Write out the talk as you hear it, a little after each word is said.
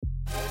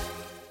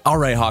All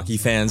right, hockey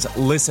fans,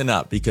 listen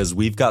up because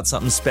we've got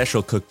something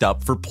special cooked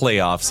up for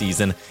playoff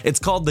season. It's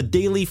called the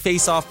Daily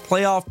Face-Off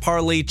Playoff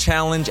Parlay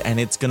Challenge, and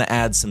it's going to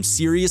add some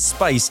serious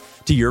spice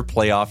to your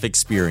playoff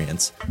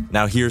experience.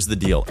 Now, here's the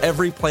deal.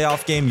 Every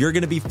playoff game, you're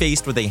going to be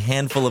faced with a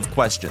handful of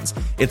questions.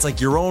 It's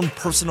like your own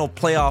personal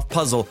playoff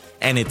puzzle,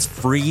 and it's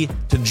free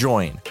to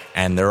join.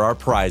 And there are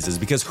prizes,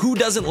 because who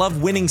doesn't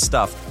love winning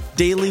stuff?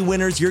 Daily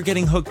winners, you're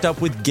getting hooked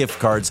up with gift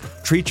cards.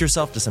 Treat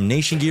yourself to some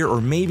Nation gear or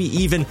maybe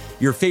even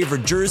your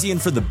favorite jersey.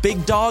 And for the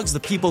big dogs, the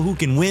people who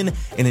can win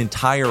an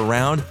entire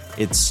round,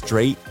 it's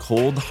straight,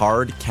 cold,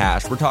 hard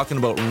cash. We're talking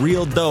about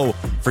real dough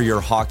for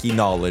your hockey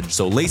knowledge.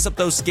 So lace up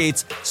those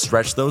skates,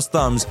 stretch those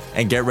thumbs,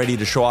 and get ready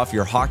to show off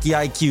your hockey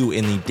IQ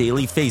in the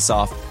Daily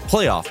Face-Off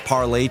Playoff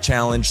Parlay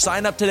Challenge.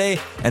 Sign up today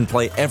and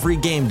play every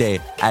game day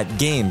at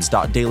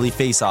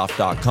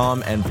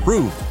games.dailyfaceoff.com and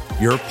prove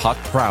your puck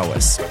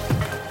prowess.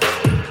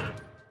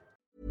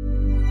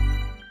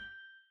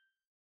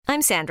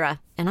 I'm Sandra,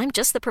 and I'm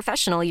just the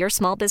professional your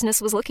small business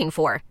was looking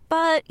for.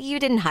 But you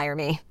didn't hire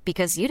me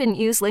because you didn't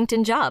use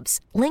LinkedIn Jobs.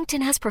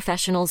 LinkedIn has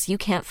professionals you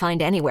can't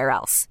find anywhere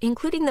else,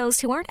 including those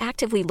who aren't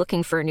actively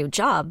looking for a new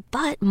job,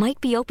 but might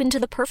be open to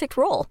the perfect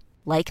role,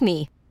 like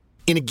me.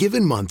 In a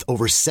given month,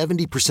 over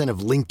 70% of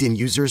LinkedIn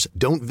users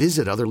don't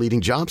visit other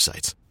leading job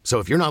sites. So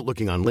if you're not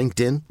looking on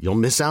LinkedIn, you'll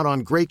miss out on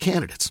great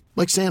candidates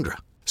like Sandra.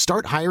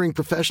 Start hiring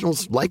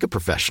professionals like a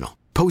professional.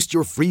 Post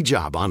your free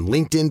job on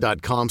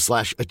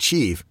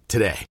linkedin.com/achieve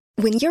today.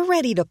 When you're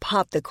ready to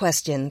pop the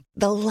question,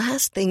 the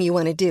last thing you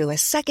want to do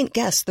is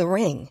second-guess the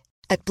ring.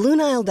 At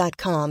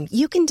BlueNile.com,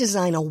 you can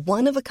design a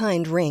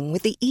one-of-a-kind ring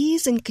with the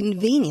ease and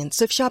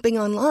convenience of shopping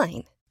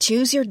online.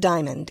 Choose your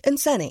diamond and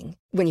setting.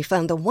 When you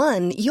find the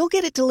one, you'll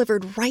get it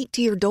delivered right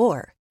to your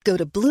door. Go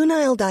to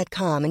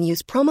BlueNile.com and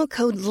use promo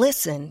code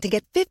LISTEN to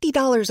get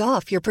 $50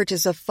 off your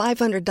purchase of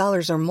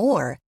 $500 or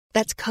more.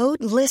 That's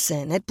code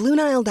LISTEN at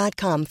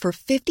BlueNile.com for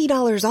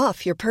 $50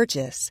 off your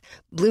purchase.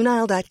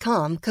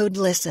 BlueNile.com, code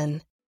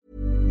LISTEN.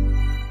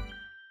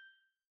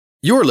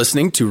 You're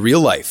listening to Real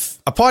Life,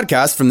 a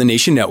podcast from the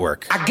Nation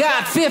Network. I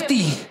got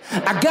 50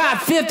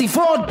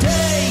 for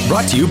days.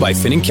 Brought to you by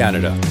Finning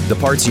Canada, the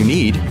parts you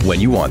need when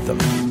you want them.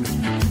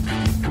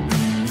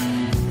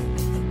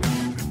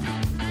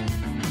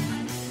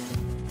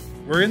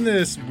 We're in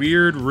this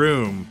weird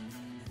room.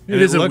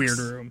 It is a weird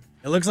room.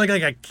 It looks like a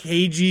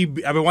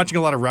KGB. I've been watching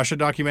a lot of Russia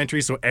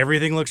documentaries, so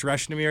everything looks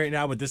Russian to me right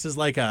now, but this is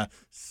like a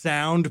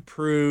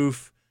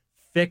soundproof,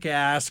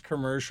 thick-ass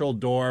commercial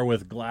door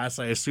with glass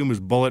I assume is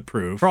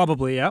bulletproof.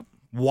 Probably, yep.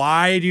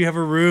 Why do you have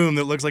a room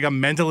that looks like a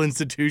mental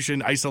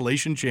institution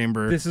isolation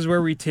chamber? This is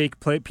where we take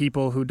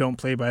people who don't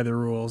play by the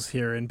rules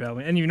here in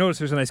Bellman. And you notice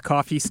there's a nice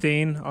coffee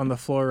stain on the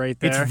floor right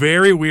there. It's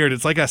very weird.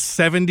 It's like a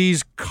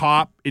 70s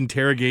cop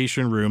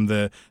interrogation room.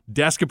 The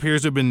desk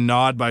appears to have been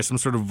gnawed by some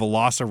sort of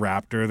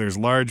velociraptor. There's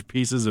large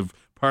pieces of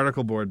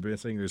particle board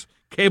missing. There's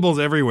cables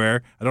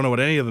everywhere. I don't know what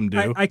any of them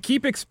do. I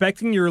keep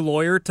expecting your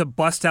lawyer to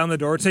bust down the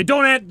door and say,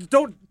 don't,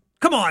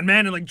 come on,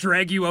 man, and like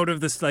drag you out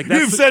of this. Like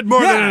You've said more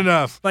than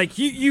enough. Like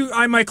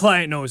my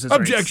client knows his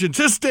objection rights.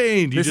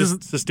 Sustained. You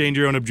just sustained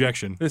your own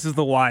objection. This is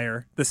the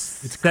wire, the it's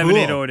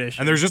 780 cool.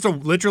 edition, and there's just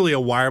literally a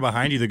wire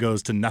behind you that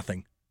goes to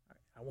nothing.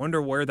 I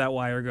wonder where that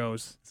wire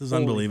goes. This is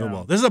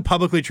unbelievable. This is a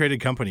publicly traded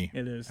company.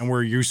 It is. And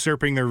we're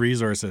usurping their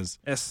resources.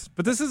 Yes,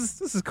 but this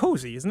is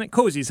cozy, isn't it?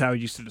 Cozy is how I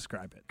used to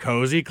describe it.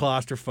 Cozy,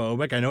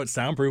 claustrophobic. I know it's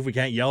soundproof. We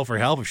can't yell for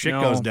help. If shit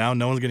goes down,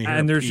 no one's going to hear it.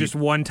 And there's just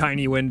one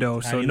tiny window,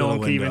 so no one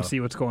can even see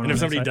what's going on. And if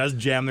somebody does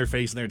jam their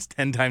face in there, it's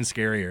 10 times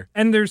scarier.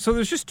 And there's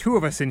just two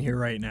of us in here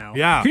right now.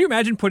 Yeah. Can you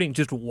imagine putting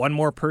just one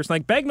more person?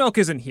 Like, Bag Milk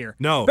isn't here.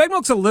 No. Bag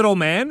Milk's a little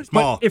man.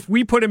 Small. But if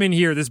we put him in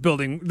here,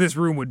 this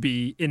room would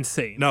be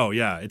insane. No,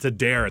 yeah. It's a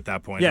dare at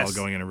that point, all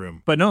going in a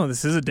room. But no,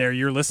 this is a dare.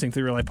 You're listening to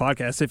the Real Life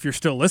Podcast. If you're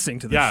still listening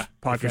to this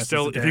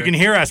podcast, if you can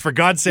hear us, for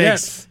God's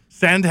sakes,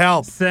 send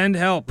help. Send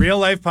help. Real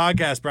Life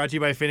Podcast brought to you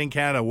by Finning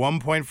Canada.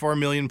 1.4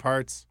 million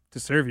parts to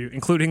serve you,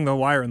 including the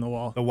wire in the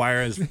wall. The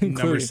wire is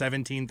number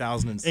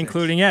 17,006.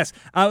 Including, yes.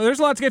 There's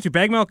a lot to get to.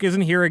 Bag Milk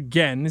isn't here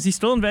again. Is he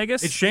still in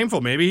Vegas? It's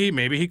shameful. Maybe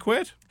he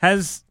quit.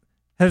 Has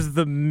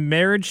the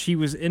marriage he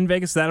was in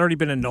Vegas, has that already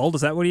been annulled?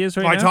 Is that what he is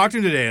right now? I talked to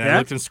him today, and I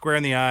looked him square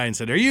in the eye and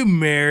said, "Are you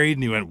married?"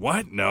 And he went,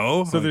 "What?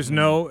 No." So there's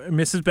no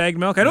Mrs. Bag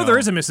Milk? I know there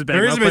is a Mrs. Bag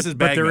Milk. There is a Mrs.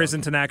 Bag but there Milk.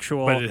 isn't an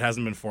actual... But it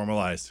hasn't been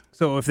formalized.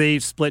 So if they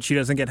split, she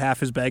doesn't get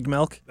half his bagged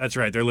milk? That's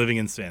right. They're living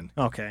in sin.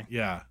 Okay.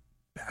 Yeah.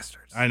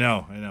 Bastards. I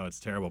know. It's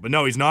terrible. But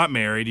no, he's not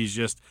married. He's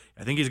just,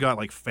 I think he's got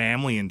like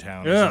family in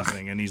town or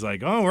something. And he's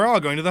like, oh, we're all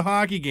going to the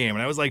hockey game.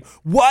 And I was like,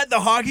 what?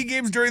 The hockey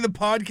game's during the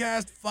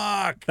podcast?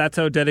 Fuck. That's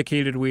how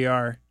dedicated we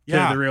are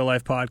to the Real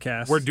Life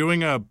Podcast. We're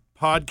doing a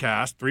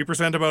podcast,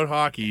 3% about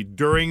hockey,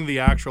 during the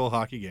actual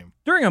hockey game.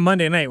 During a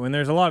Monday night when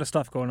there's a lot of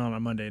stuff going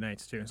on Monday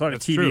nights, too. There's a lot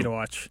of TV to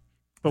watch.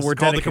 But It's we're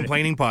called the dedicated.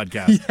 Complaining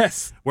Podcast.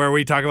 Yes. Where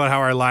we talk about how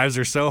our lives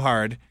are so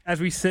hard,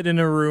 As we sit in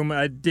a room,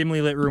 a dimly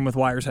lit room with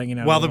wires hanging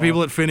out. while of the the people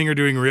wall. at Finning are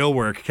doing real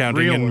work,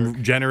 counting Real and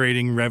work.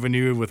 generating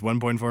revenue with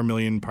 1.4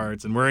 million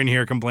parts, and we're in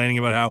here complaining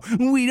about how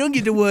we don't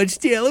get to watch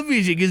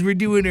television because we're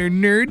doing our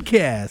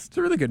nerdcast. It's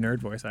a really good nerd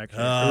voice,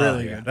 actually.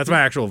 Really good. That's my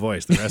actual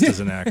voice. The rest is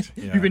an act.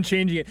 Yeah. You've been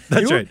changing it.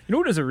 That's you know, right. You know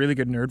what is a really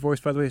good nerd voice,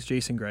 by the way, is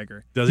Jason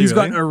Greger. Does he He's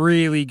really? got a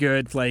really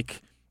good,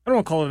 like, I don't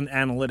want to call it an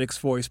analytics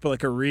voice, but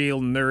like a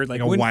real nerd.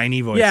 Like a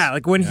whiny voice. Yeah,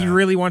 like when he Yeah.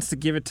 really wants to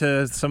give it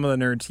to some of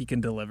the nerds, he can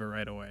deliver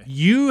right away.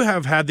 You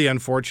have had the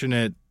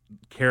unfortunate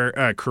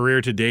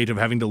career to date of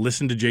having to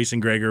listen to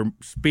Jason Greger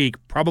speak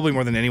probably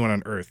more than anyone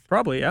on earth.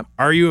 Probably, yeah.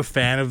 Are you a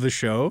fan of the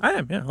show? I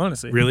am, yeah,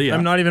 honestly. Really? Yeah.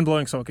 I'm not even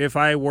blowing smoke. If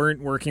I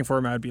weren't working for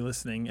him, I would be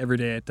listening every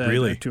day at,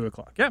 Really? at 2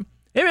 o'clock. Yeah.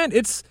 Hey, man,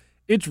 it's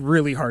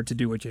really hard to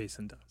do what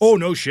Jason does. Oh,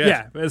 no shit.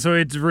 Yeah, so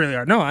it's really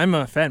hard. No, I'm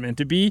a fan, man.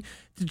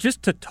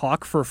 To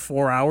talk for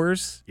 4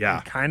 hours,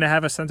 Yeah. kind of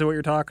have a sense of what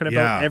you're talking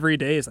about Yeah. every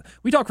day.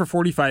 We talk for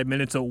 45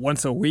 minutes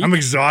once a week. I'm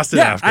exhausted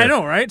yeah, after. I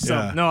know, right? So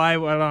Yeah. no, I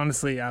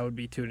honestly I would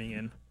be tuning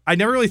in. I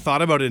never really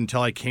thought about it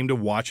until I came to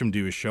watch him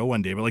do a show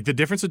one day. But like the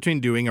difference between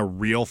doing a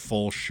real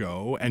full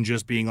show and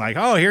just being like,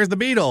 oh, here's the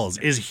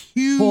Beatles is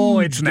huge. Oh,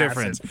 it's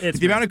difference. massive. It's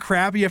the amount of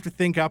crap you have to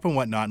think up and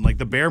whatnot. And like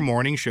the Bear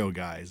Morning Show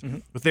guys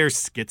with their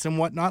skits and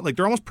whatnot, like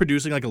they're almost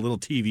producing like a little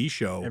TV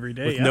show Every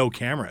day, with yeah. no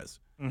cameras.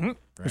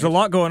 There's a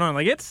lot going on.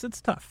 Like it's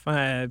tough.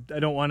 I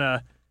don't want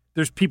to.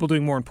 There's people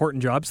doing more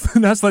important jobs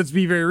than us. Let's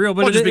be very real.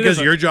 But Well, just it because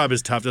is your job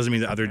is tough doesn't mean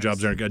that other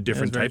jobs aren't a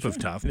different type of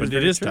tough. But it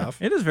very is true. tough.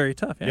 It is very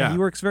tough. Yeah. Yeah. He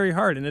works very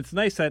hard, and it's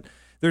nice that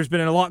there's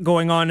been a lot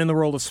going on in the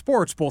world of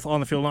sports, both on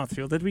the field and off the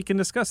field, that we can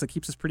discuss. That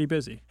keeps us pretty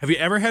busy. Have you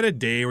ever had a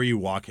day where you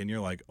walk in, you're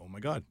like, oh my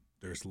God,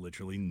 there's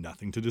literally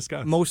nothing to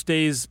discuss? Most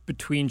days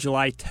between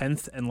July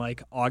 10th and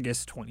like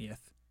August 20th.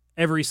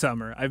 Every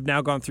summer. I've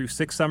now gone through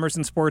 6 summers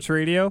in sports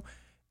radio,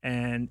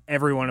 and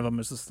every one of them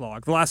is a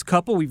slog. The last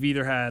couple, we've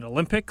either had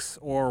Olympics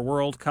or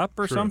World Cup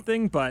or True.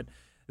 something, but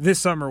this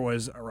summer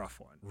was a rough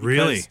one.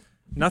 Really? because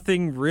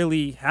Nothing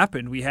really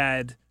happened. We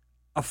had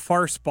a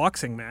farce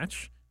boxing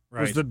match. It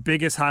was Right. the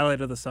biggest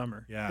highlight of the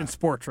summer Yeah. in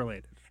sports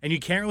related. And you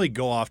can't really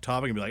go off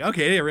topic and be like,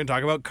 okay, we're going to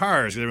talk about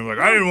cars. They're like,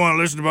 I didn't want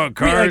to listen about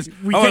cars.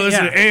 we I want to can't-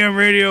 listen yeah. to AM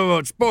radio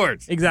about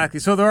sports. Exactly.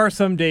 So there are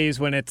some days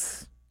when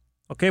it's,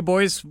 okay,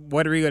 boys,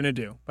 what are we going to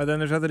do? But then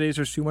there's other days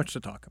there's too much to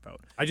talk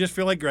about. I just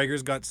feel like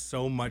Gregor's got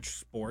so much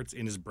sports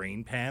in his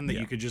brain pan that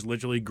you could just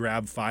literally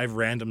grab 5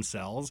 random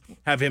cells,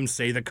 have him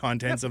say the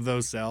contents of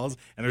those cells,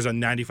 and there's a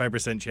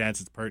 95% chance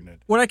it's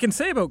pertinent. What I can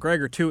say about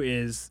Gregor, too,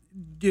 is,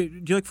 do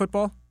you like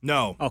football?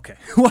 No. Okay.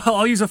 Well,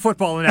 I'll use a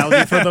football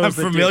analogy for those I'm that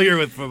do. familiar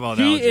with football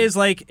He analogies. is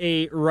like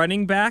a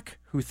running back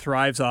who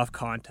thrives off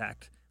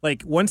contact.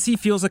 Like, once he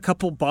feels a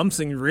couple bumps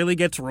and really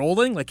gets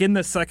rolling, like in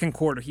the second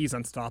quarter, he's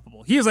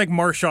unstoppable. He is like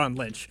Marshawn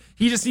Lynch.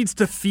 He just needs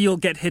to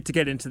get hit to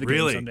get into the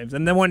Really? game sometimes.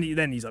 And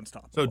then he's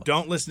unstoppable. So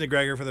don't listen to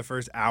Gregor for the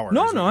first hour.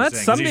 No, is what no, you're that's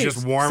saying, some 'cause he's days.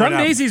 just warming Some up.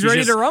 days he's ready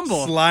just to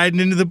rumble.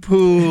 Sliding into the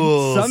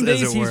pool. Some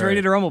days he's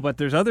ready to rumble, but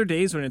there's other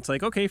days when it's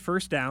like, okay,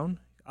 first down,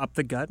 up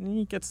the gut, and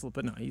he gets a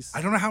little bit nice.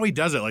 I don't know how he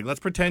does it. Like,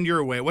 let's pretend you're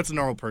awake. What's a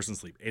normal person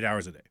sleep? 8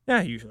 hours a day.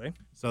 Yeah, usually.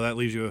 So that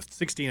leaves you with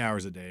 16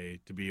 hours a day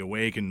to be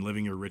awake and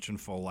living your rich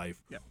and full life.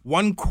 Yeah.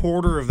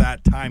 1/4 of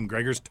that time,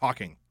 Gregor's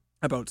talking.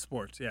 About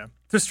sports, yeah.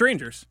 To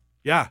strangers.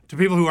 Yeah, to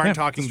people who aren't Yeah,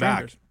 talking to back.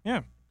 strangers.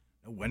 Yeah.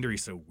 No wonder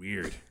he's so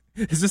weird.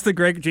 Is this the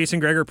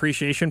Jason Greger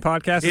Appreciation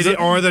Podcast? Is it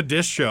or the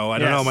dish show? I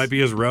don't know. It Yes. might be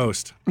his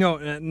roast. No,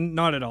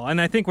 not at all. And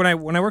I think when I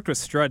worked with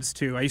Struds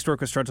too, I used to work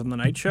with Struds on the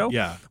night show.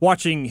 Yeah.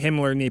 Watching him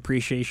learn the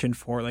appreciation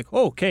for like,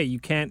 oh, okay, you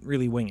can't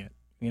really wing it.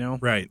 You know,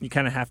 Right. You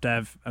kind of have to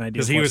have an idea.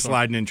 Because of he what's was going on.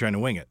 sliding in trying to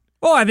wing it.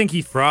 Well, I think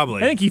he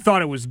Probably. I think he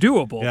thought it was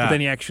doable, Yeah. but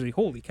then he actually,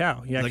 holy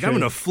cow, he Like, actually, I'm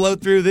going to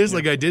float through this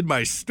like I did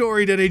my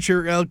storied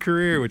NHL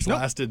career, which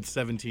lasted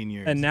 17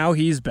 years. And now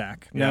he's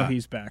back. Now Yeah.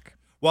 he's back.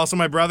 Well, so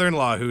my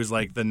brother-in-law, who's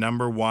like the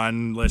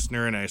 #1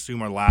 listener, and I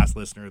assume our last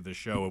listener of the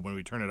show, when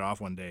we turn it off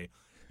one day,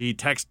 he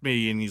texted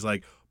me and he's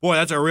like, boy,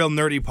 that's a real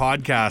nerdy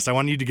podcast. I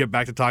want you to get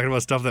back to talking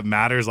about stuff that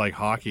matters like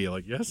hockey.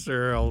 Like, yes,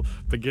 sir. I'll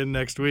begin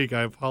next week.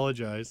 I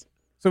apologize.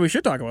 So we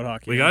should talk about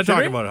hockey. We got to should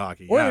talk about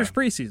hockey. Oilers Yeah.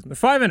 preseason. They're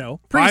 5-0.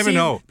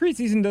 5-0.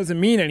 Preseason doesn't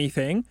mean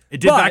anything. It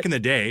did but- back in the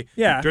day.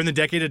 Yeah. During the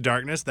Decade of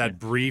Darkness, that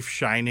brief,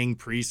 shining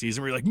preseason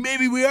where you're like,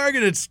 maybe we are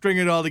going to string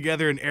it all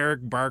together and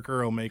Eric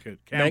Barker will make it.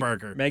 Cam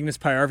Barker. Magnus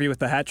Pyarvi with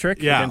the hat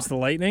trick Yeah. against the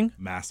Lightning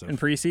Massive. in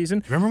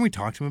preseason. Remember when we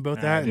talked to him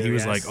about that? And he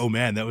was yes. like, oh,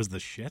 man, that was the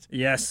shit.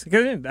 Yes.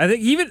 I think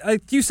even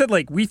you said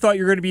like we thought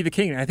you were going to be the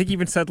king. And I think you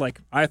even said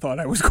like I thought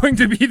I was going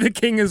to be the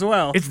king as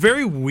well. It's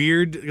very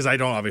weird because I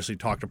don't obviously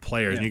talk to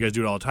players, and you guys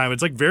do it all the time.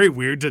 It's like very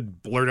weird to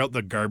blurt out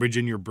the garbage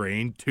in your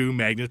brain to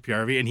Magnus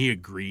Pyarvi, and he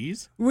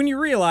agrees. When you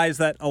realize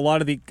that a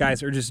lot of the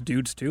guys are just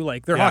dudes too,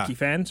 like they're Yeah. hockey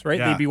fans, right?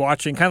 Yeah. They'd be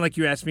watching, kind of like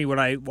you asked me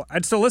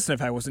I'd still listen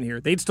if I wasn't here.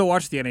 They'd still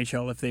watch the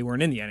NHL if they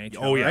weren't in the NHL.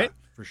 Oh yeah, right?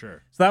 for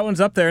sure. So that one's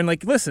up there, and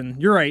like, listen,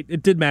 you're right.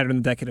 It did matter in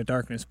the Decade of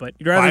Darkness, but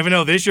you'd rather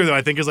 5-0 this year, though,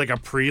 I think is like a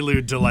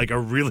prelude to like a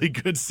really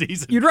good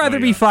season. You'd rather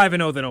Oh, be yeah.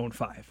 5-0 than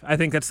 0-5. I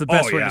think that's the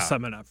best Oh, way yeah, to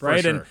sum it up, for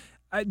right? sure. And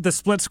the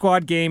split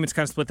squad game, it's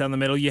kind of split down the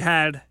middle. You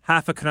had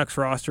half a Canucks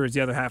roster as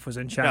the other half was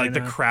in China. Yeah, like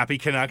the crappy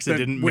Canucks that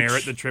didn't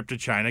merit the trip to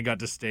China got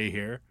to stay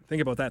here.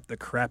 Think about that, the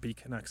crappy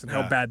Canucks and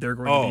how bad they're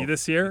going to be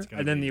this year.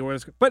 And then the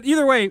Oilers. But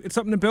either way, it's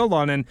something to build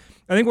on. And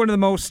I think one of the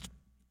most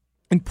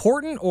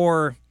important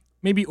or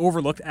maybe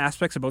overlooked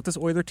aspects about this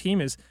Oiler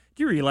team is,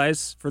 do you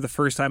realize for the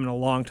first time in a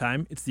long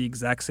time, it's the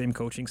exact same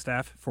coaching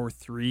staff for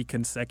 3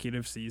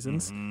 consecutive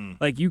seasons?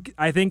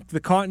 I think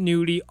the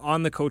continuity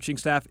on the coaching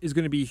staff is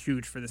going to be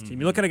huge for this team.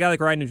 You look at a guy like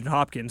Ryan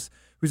Nugent-Hopkins,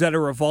 who's at a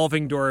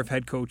revolving door of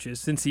head coaches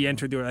since he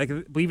entered the, I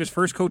believe his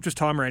first coach was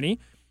Tom Rennie.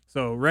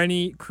 So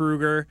Rennie,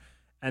 Kruger,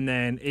 and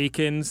then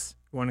Aikens.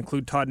 You want to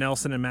include Todd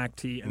Nelson and Mac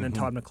T, and then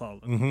Todd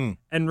McLellan.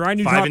 And Ryan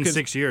Nugent-Hopkins. 5 and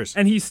 6 years.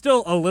 And he's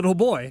still a little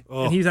boy.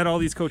 And he's had all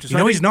these coaches.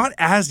 So he's not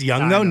as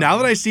young, though. Now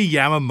that I see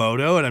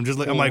Yamamoto, and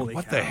I'm like,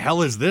 what the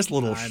hell is this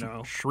little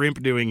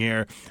shrimp doing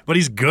here? But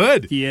he's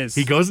good. He is.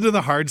 He goes into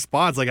the hard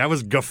spots. Like, I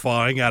was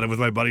guffawing at him with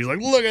my buddies. Like,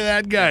 look at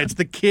that guy. It's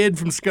the kid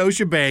from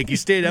Scotiabank. He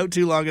stayed out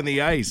too long on the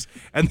ice.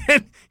 And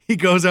then he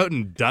goes out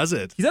and does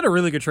it. He's had a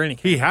really good training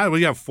camp. He had. We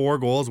got 4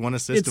 goals, 1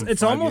 assist.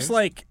 It's almost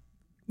like,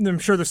 I'm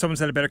sure there's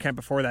someone's had a better camp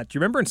before that. Do you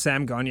remember when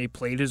Sam Gagner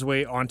played his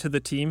way onto the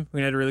team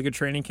when he had a really good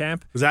training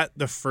camp? Was that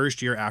the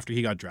first year after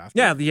he got drafted?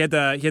 Yeah, he had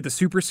the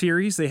Super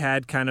Series they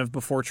had kind of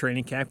before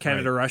training camp,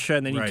 Canada-Russia,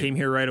 and then he came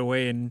here right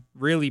away and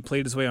really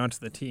played his way onto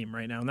the team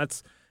right now. And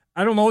that's,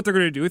 I don't know what they're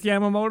going to do with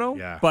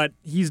Yamamoto, but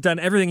he's done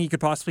everything he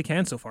could possibly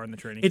can so far in the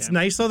training camp. It's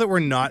nice, though, that we're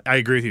not, I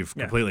agree with you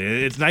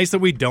completely. It's nice that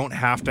we don't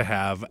have to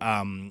have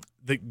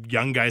the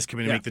young guys come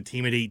in and make the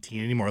team at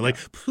 18 anymore. Like,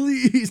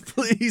 please,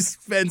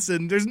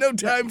 Svensson, there's no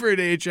time for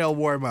an AHL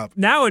warm-up.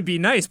 Now it'd be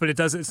nice, but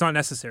it's not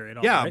necessary at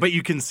all. Yeah, right? but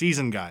you can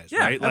season guys,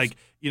 right? Like,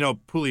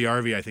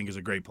 Puljujärvi, I think, is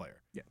a great player.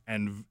 Yeah.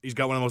 And he's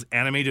got one of the most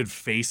animated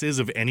faces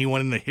of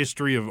anyone in the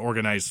history of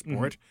organized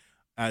sport.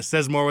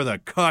 Says more with a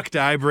cocked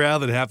eyebrow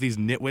than half these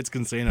nitwits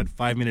can say in a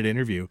 5-minute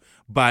interview.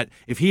 But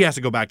if he has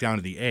to go back down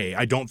to the A,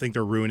 I don't think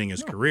they're ruining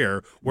his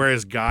career.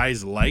 Whereas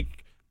guys like,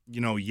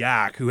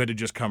 Yak, who had to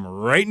just come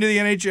right into the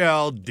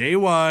NHL, day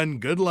one,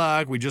 good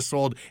luck. We just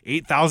sold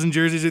 8,000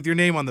 jerseys with your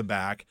name on the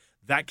back.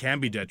 That can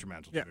be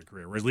detrimental to their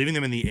career. Whereas leaving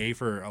them in the A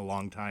for a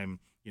long time,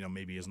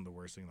 maybe isn't the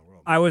worst thing in the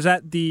world. I was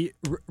at the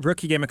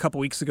rookie game a couple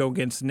weeks ago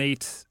against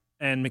Nate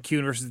and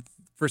McEwen versus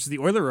the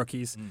Oiler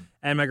rookies,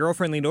 and my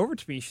girlfriend leaned over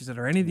to me. She said,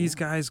 "Are any of these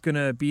guys going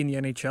to be in the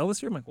NHL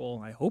this year?" I'm like,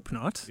 "Well, I hope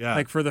not." Yeah.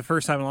 Like, for the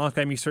first time in a long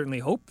time, you certainly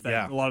hope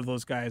that a lot of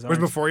those guys are. Whereas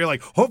before, you're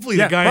like, hopefully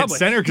the guy at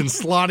center can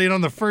slot in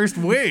on the first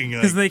wing.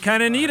 Because they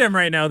kind of need him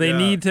right now. They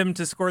need him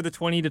to score the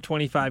 20 to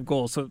 25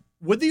 goals. So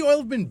would the Oil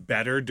have been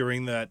better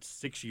during that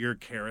 6-year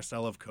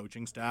carousel of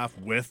coaching staff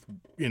with,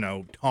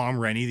 Tom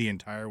Rennie the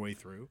entire way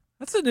through?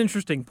 That's an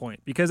interesting point,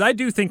 because I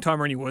do think Tom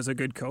Rennie was a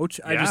good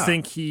coach. I just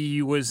think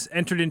he was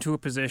entered into a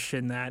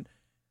position that,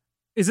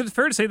 is it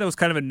fair to say that was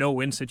kind of a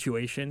no-win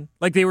situation?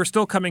 Like, they were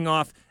still coming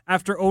off,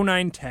 after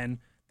 09-10,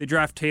 they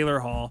draft Taylor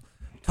Hall.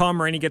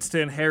 Tom Rennie gets to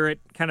inherit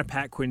kind of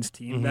Pat Quinn's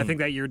team. I think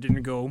that year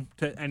didn't go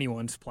to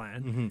anyone's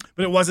plan.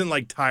 But it wasn't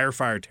like tire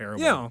fire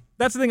terrible. Yeah,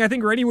 that's the thing. I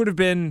think Rennie would have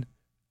been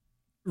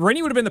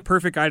the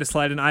perfect guy to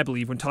slide in, I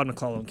believe, when Todd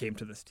McLellan came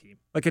to this team.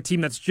 Like a team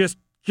that's just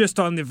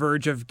on the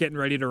verge of getting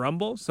ready to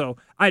rumble. So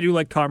I do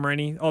like Tom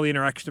Rennie. All the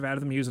interaction I've had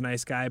with him, he was a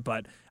nice guy,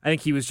 but I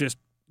think he was just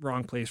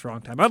wrong place,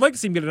 wrong time. I'd like to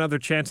see him get another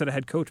chance at a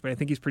head coach, but I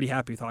think he's pretty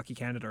happy with Hockey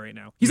Canada right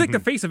now. He's like the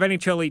face of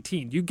NHL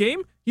 18. Do you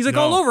game? He's like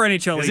all over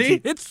NHL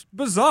 18. It's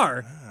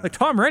bizarre. Like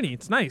Tom Rennie.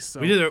 It's nice. So.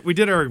 We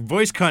did our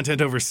voice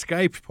content over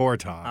Skype. Poor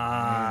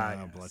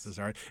Tom. Bless his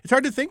heart. It's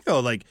hard to think, though,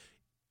 like,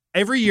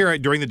 every year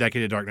during the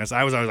Decade of Darkness,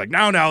 I was always like,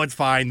 no, it's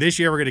fine. This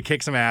year we're going to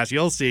kick some ass.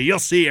 You'll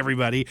see,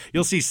 everybody.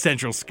 You'll see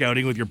Central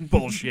Scouting with your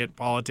bullshit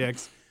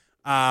politics.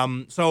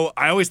 So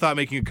I always thought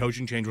making a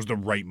coaching change was the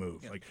right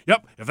move. Like,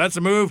 yep, if that's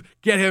a move,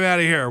 get him out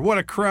of here. What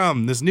a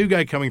crumb. This new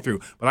guy coming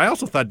through. But I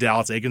also thought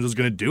Dallas Eakins was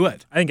going to do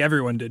it. I think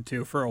everyone did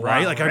too for a while.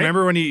 Right? Like, I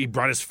remember when he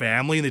brought his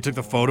family and they took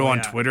the photo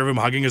on Twitter of him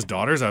hugging his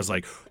daughters. I was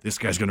like, this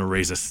guy's going to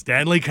raise a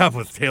Stanley Cup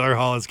with Taylor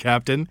Hall as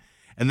captain.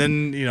 And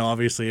then,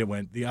 obviously it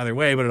went the other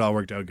way, but it all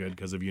worked out good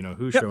because of,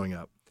 who showing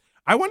up.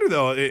 I wonder,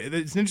 though,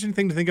 it's an interesting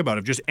thing to think about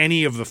if just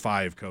any of the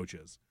 5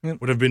 coaches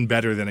would have been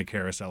better than a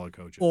carousel of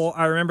coaches. Well,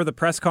 I remember the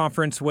press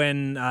conference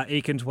when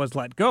Eakins was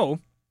let go.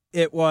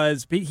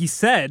 He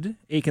said,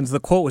 Eakins,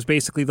 the quote was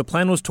basically, the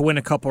plan was to win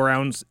a couple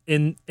rounds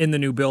in the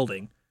new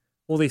building.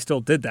 Well, they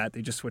still did that.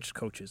 They just switched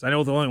coaches. I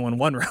know they only won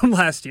 1 round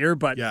last year,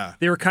 but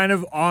they were kind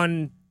of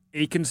on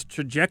Eakins'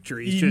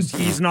 trajectory. It's just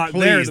he's not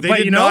there.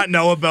 They did not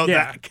know about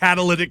that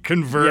catalytic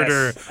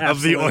converter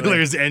of the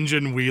Oilers'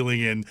 engine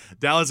wheeling in.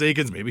 Dallas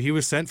Eakins, maybe he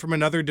was sent from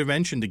another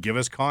dimension to give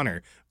us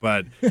Connor.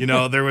 But,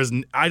 there was,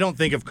 I don't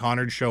think if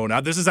Connor'd shown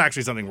up, this is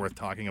actually something worth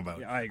talking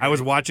about. Yeah, I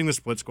was watching the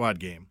split squad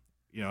game,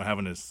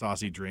 having a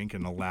saucy drink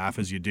and a laugh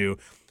as you do.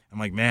 I'm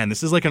like, man,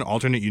 this is like an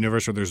alternate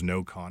universe where there's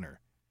no Connor.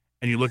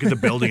 and you look at the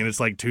building and it's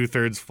like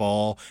 2/3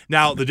 full.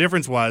 Now, the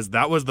difference was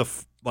that was the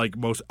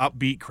most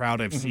upbeat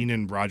crowd I've seen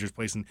in Rogers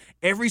Place. And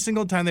every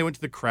single time they went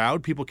to the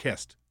crowd, people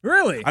kissed.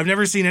 Really? I've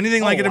never seen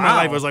anything like it in my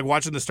life. It was like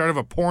watching the start of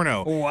a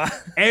porno. Wow.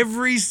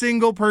 Every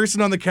single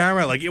person on the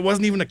camera, like it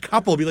wasn't even a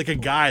couple, it'd be like a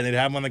guy, and they'd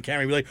have him on the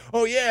camera, he'd be like,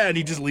 oh yeah, and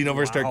he'd just lean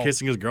over and start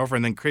kissing his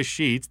girlfriend. And then Chris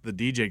Sheets, the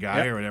DJ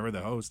guy or whatever,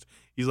 the host,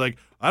 he's like,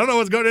 I don't know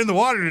what's going in the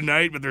water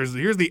tonight, but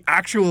here's the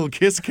actual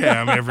kiss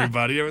cam,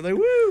 everybody. And we're like,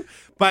 woo!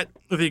 But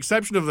with the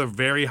exception of the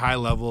very high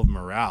level of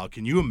morale,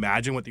 can you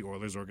imagine what the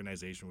Oilers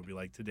organization would be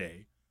like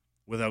today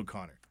without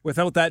Connor?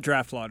 Without that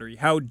draft lottery,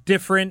 how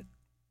different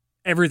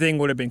everything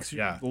would have been.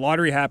 Yeah. The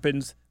lottery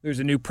happens. There's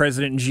a new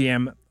president and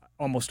GM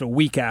almost a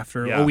week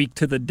after, a week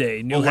to the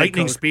day. New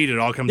lightning coach. speed, it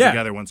all comes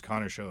together once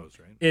Connor shows,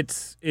 right?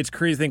 It's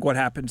crazy to think what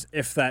happens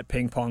if that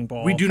ping pong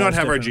ball. We do not falls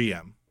have our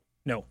different. GM.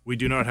 No. We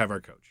do not have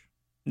our coach.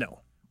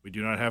 No. We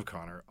do not have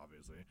Connor,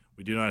 obviously.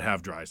 We do not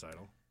have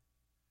Draisaitl.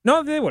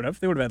 No, they would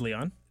have. They would have had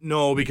Leon.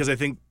 No, because I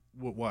think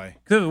why?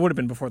 Because it would have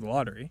been before the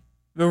lottery.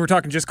 We were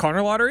talking just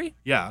Connor lottery?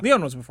 Yeah.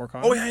 Leon was before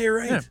Connor. Oh, yeah, you're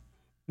right. Yeah.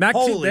 Mac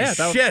Holy that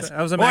shit.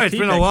 That was a Boy, Mac it's T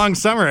been pick. a long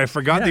summer. I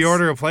forgot the Yes.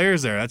 order of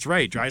players there. That's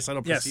right.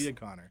 Draisaitl Yes. preceded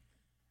Connor.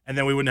 And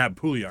then we wouldn't have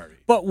Pugliarvi.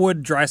 But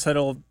would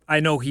Draisaitl,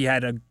 I know he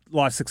had a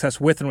lot of success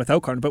with and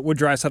without Connor, but would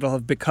Draisaitl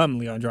have become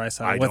Leon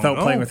Draisaitl without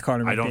playing with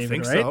Connor McDavid, I don't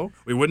think right? so.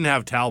 We wouldn't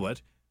have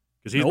Talbot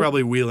because he's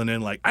probably wheeling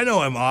in like, I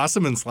know I'm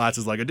awesome. And Slats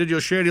is like, I did you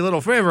a shady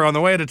little favor on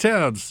the way to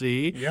town,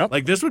 see? Yep.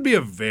 Like this would be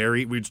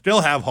we'd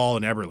still have Hall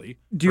and Eberle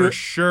for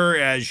sure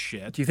as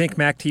shit. Do you think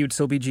Mac T would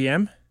still be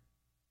GM?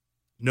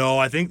 No,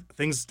 I think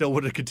things still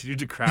would have continued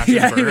to crash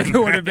Yeah, and burn. it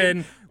would have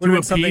been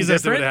to something appease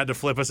us, they would different. have had to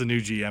flip us a new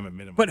GM at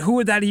minimum. But who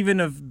would that even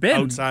have been?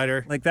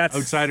 Outsider. Like that's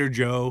Outsider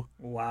Joe.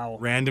 Wow.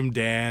 Random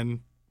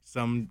Dan.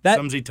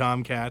 Sumsy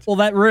Tomcat. Well,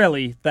 that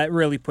really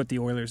put the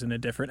Oilers in a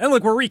different. And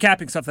look, we're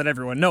recapping stuff that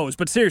everyone knows,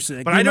 but seriously,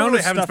 like, but I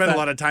haven't spent a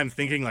lot of time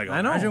thinking like, I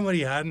know. imagine what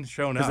he hadn't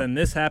shown up. Because then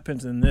this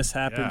happens, and this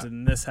happens,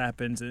 and this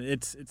happens.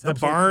 It's the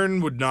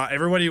barn would not.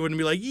 Everybody wouldn't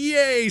be like,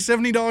 "Yay,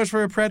 $70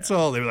 for a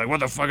pretzel." They'd be like,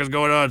 "What the fuck is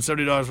going on?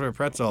 $70 for a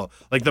pretzel."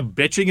 Like the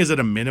bitching is at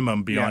a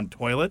minimum beyond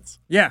toilets.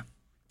 Yeah.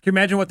 Can you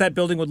imagine what that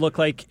building would look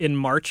like in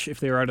March if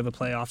they were out of the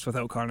playoffs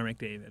without Connor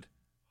McDavid?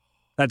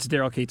 That's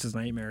Daryl Cates'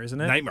 nightmare, isn't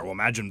it? Nightmare. Well,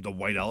 imagine the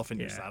white elephant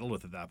you're saddled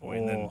with at that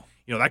point. And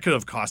then, that could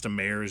have cost a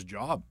mayor's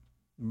job.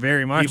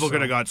 Very much. People could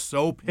have got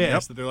so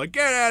pissed that they're like,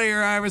 get out of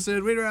here,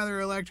 Iverson. We'd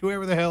rather elect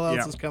whoever the hell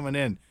else is coming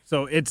in.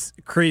 So it's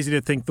crazy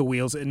to think the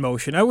wheels in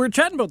motion. We were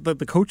chatting about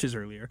the coaches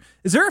earlier.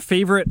 Is there a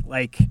favorite,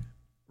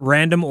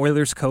 random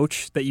Oilers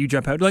coach that you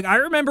jump out? Like, I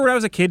remember when I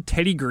was a kid,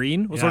 Teddy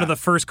Green was one of the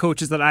first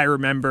coaches that I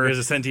remember. He was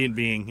a sentient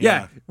being.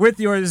 Yeah. With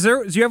yours,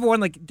 do you have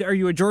one, are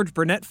you a George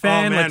Burnett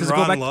fan? Oh, man, does it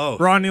Ron go back? Lowe.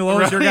 Ronnie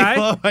Lowe's your guy?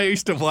 Lowe. I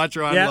used to watch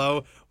Ron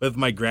Lowe with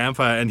my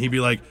grandpa, and he'd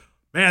be like,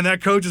 man,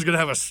 that coach is going to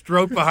have a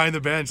stroke behind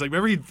the bench. Like,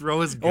 remember he'd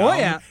throw his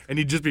gum and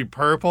he'd just be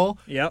purple?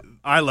 Yep.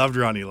 I loved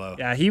Ronnie Lowe.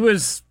 Yeah, he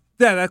was,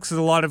 that's because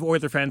a lot of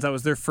Oiler fans, that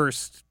was their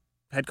first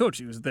head coach.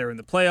 He was there in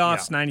the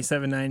playoffs,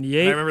 97,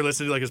 98. I remember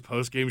listening to his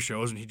post-game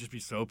shows, and he'd just be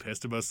so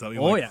pissed about something.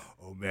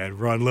 Oh, man,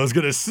 Ron Lowe's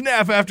going to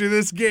snap after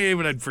this game,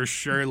 and I'd for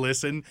sure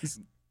listen.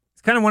 It's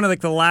kind of one of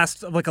the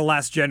last of a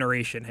last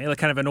generation, hey, like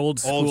kind of an old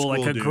school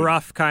like a dude.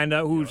 gruff kind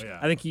of who's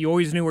I think he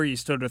always knew where you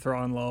stood with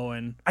Ron Lowe.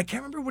 And I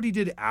can't remember what he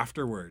did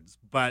afterwards,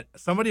 but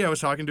somebody I was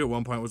talking to at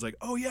one point was like,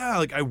 oh yeah,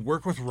 like I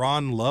work with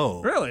Ron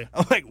Lowe. Really?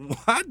 I'm like,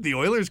 what? The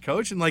Oilers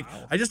coach? And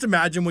I just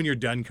imagine when you're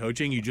done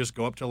coaching, you just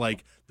go up to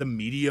the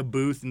media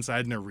booth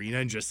inside an arena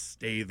and just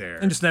stay there.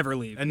 And just never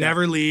leave. And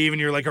never leave, and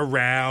you're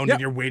around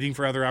and you're waiting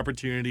for other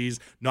opportunities,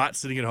 not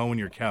sitting at home on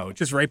your couch.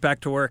 Just right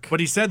back to work.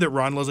 But he said that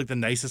Ron Lowe's the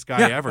nicest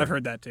guy ever. I've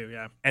heard that too,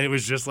 yeah. And it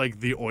was just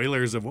the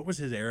Oilers of, what was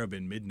his era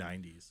been,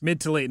 mid-90s?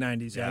 Mid to late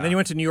 90s, yeah. And then he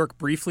went to New York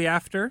briefly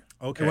after.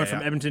 Okay. He went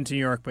from Edmonton to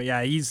New York. But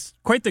yeah, he's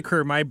quite the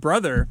career. My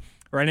brother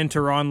ran into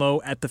Ron Lowe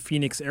at the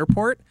Phoenix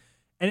airport.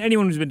 And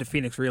anyone who's been to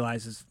Phoenix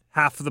realizes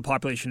half of the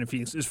population of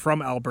Phoenix is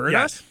from Alberta.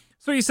 Yes.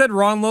 So he said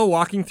Ron Lowe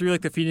walking through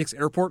the Phoenix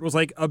airport was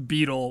like a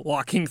beetle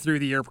walking through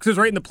the airport. Because it was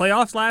right in the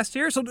playoffs last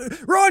year. So,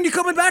 Ron, you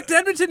coming back to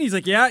Edmonton? He's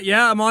like, yeah,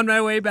 I'm on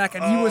my way back.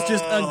 And he was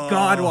just a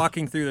god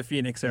walking through the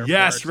Phoenix airport.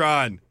 Yes,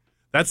 Ron.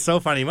 That's so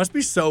funny. It must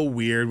be so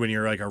weird when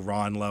you're a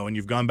Ron Lowe and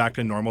you've gone back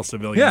to normal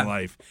civilian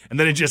life. And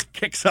then it just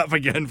kicks up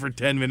again for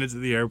 10 minutes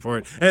at the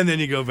airport. And then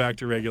you go back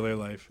to regular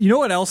life. You know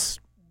what else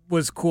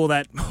was cool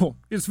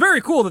it's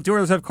very cool that the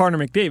Oilers have Connor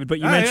McDavid, but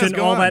you mentioned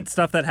all that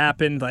stuff that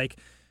happened,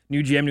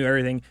 new GM, new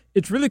everything.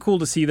 It's really cool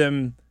to see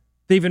them.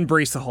 They've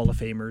embraced the Hall of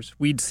Famers.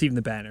 We'd seen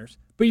the banners.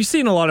 But you've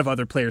seen a lot of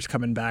other players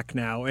coming back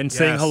now and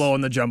saying hello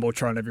on the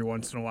Jumbotron every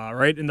once in a while,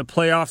 right? In the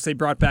playoffs, they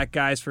brought back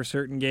guys for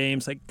certain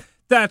games.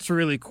 That's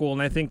really cool.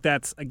 And I think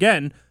that's,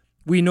 again,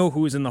 we know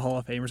who's in the Hall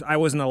of Famers. I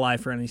wasn't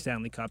alive for any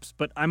Stanley Cups,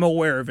 but I'm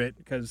aware of it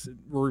because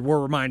we're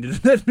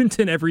reminded in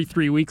Edmonton every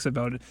 3 weeks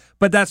about it.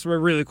 But that's a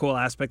really cool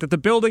aspect that the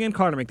building and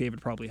Connor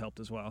McDavid probably helped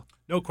as well.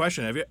 No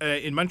question.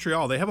 In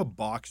Montreal, they have a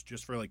box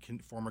just for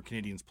former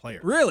Canadiens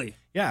players. Really?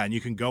 Yeah, and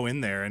you can go in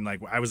there and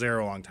I was there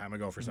a long time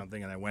ago for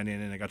something, and I went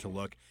in and I got to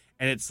look,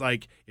 and it's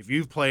if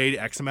you've played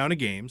X amount of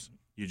games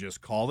You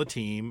just call the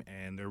team,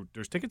 and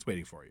there's tickets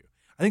waiting for you.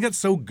 I think that's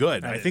so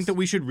good. I think that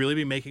we should really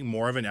be making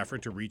more of an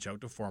effort to reach out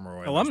to former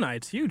Oilers. Alumni,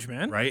 it's huge,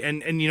 man. Right?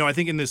 And I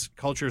think in this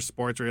culture of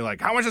sports where you're like,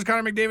 how much does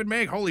Connor McDavid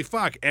make? Holy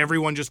fuck.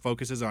 Everyone just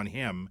focuses on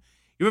him.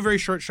 You have a very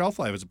short shelf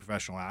life as a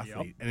professional athlete.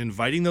 Yep. And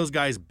inviting those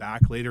guys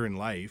back later in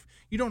life,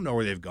 you don't know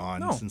where they've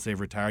gone since they've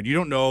retired. You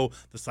don't know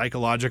the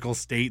psychological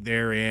state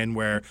they're in,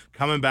 where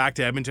coming back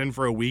to Edmonton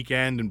for a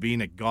weekend and being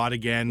a god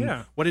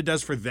again, what it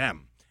does for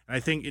them. And I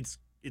think it's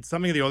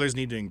something the Oilers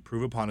need to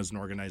improve upon as an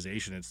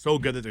organization. It's so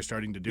good that they're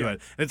starting to do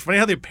it. And it's funny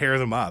how they pair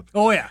them up.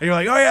 Oh, yeah. And you're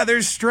like, oh, yeah,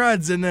 there's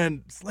Struds. And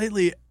then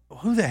slightly,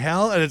 who the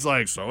hell? And it's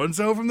like,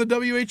 so-and-so from the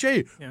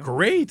WHA. Yeah.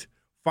 Great.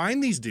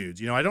 Find these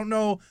dudes. I don't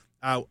know.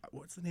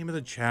 What's the name of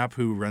the chap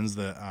who runs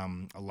the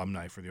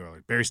alumni for the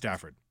Oilers? Barry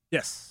Stafford.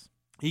 Yes.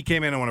 He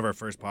came in on one of our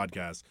first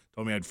podcasts,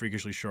 told me I had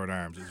freakishly short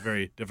arms. It's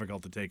very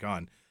difficult to take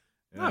on.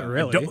 Not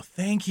really.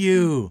 Thank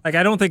you. Like,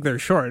 I don't think they're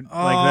short.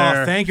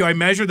 Oh, thank you. I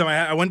measured them.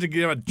 I went to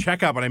get a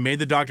checkup, and I made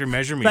the doctor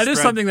measure me. That is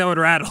something that would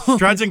rattle.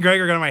 Struds and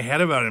Gregor got in my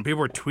head about it, and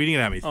people were tweeting it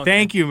at me. Okay.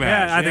 Thank you,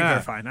 Matt. Yeah, I think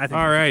they're fine.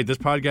 All right, this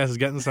podcast is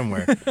getting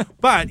somewhere.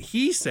 But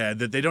he said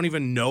that they don't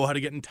even know how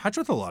to get in touch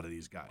with a lot of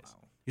these guys.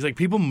 Wow. He's like,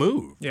 people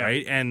move,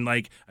 right? And,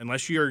 like,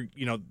 unless you're,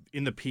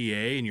 in the PA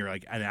and you're,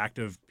 like, an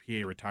active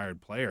PA retired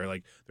player,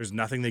 like, there's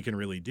nothing they can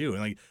really do.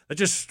 And, like, that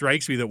just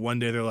strikes me that one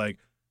day they're like,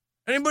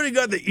 anybody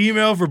got the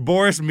email for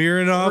Boris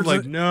Mironov?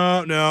 Like,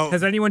 no.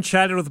 Has anyone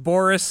chatted with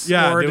Boris?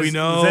 Yeah, do we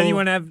know? Does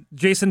anyone have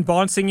Jason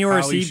Bonsignor?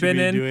 Has he been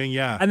in? Doing,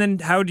 yeah. And then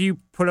how do you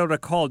put out a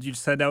call? Do you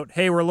just send out,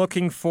 hey, we're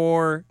looking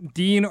for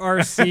Dean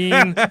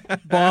Arsene,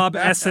 Bob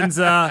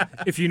Essenza,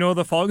 if you know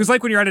the following? It's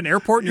like when you're at an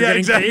airport and you're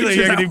getting paid.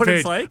 Is that what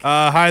it's like?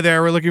 Hi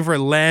there, we're looking for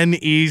Len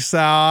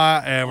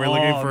Esau, and we're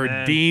looking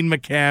for Dean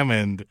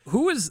McCammond.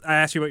 I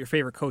asked you about your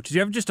favorite coach. Do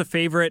you have just a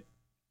favorite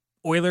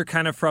Oiler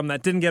kind of from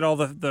that didn't get all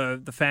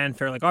the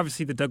fanfare? Like,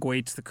 obviously the Doug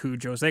Waits, the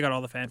Cujos, they got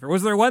all the fanfare.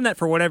 Was there one that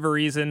for whatever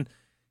reason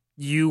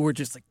you were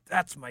just like,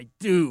 that's my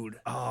dude?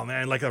 Oh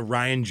man, like a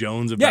Ryan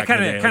Jones of back in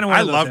the day.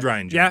 I loved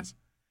Ryan Jones. Yeah.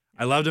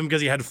 I loved him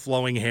because he had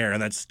flowing hair,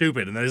 and that's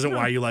stupid, and that isn't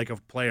why you like a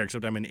player,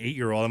 except I'm an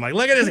 8-year-old. I'm like,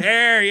 look at his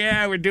hair.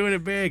 Yeah, we're doing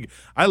it big.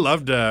 I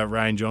loved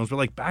Ryan Jones, but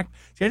like I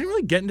didn't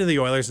really get into the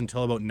Oilers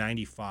until about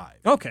 95.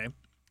 Okay.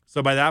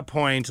 So by that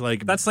point,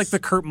 like... That's like the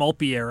Kurt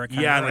Maltby era kind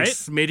of, right? Like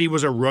Smitty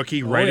was a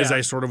rookie as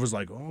I sort of was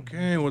like,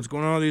 okay, what's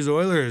going on with these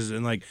Oilers?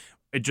 And like,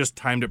 it just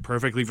timed it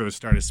perfectly for the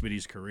start of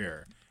Smitty's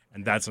career.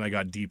 And that's when I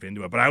got deep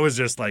into it. But I was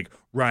just like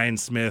Ryan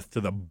Smith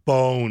to the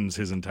bones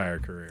his entire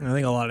career. I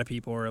think a lot of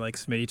people were like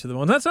Smitty to the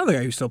bones. That's another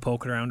guy who's still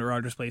poking around at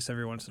Rogers Place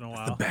every once in a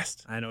while. That's the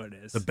best. I know it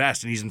is. The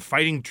best. And he's in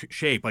fighting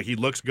shape. Like, he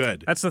looks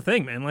good. That's the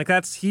thing, man. Like,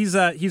 he's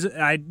I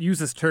use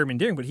this term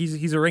endearing, but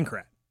he's a rink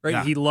rat. Right,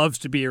 yeah. He loves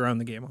to be around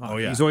the game of hockey. Oh,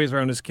 yeah. He's always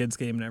around his kids'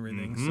 game and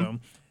everything. Mm-hmm. So,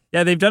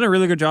 yeah, they've done a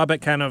really good job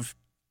at kind of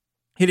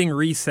hitting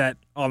reset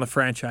on the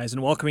franchise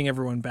and welcoming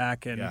everyone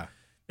back. And yeah,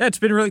 it's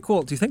been really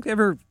cool. Do you think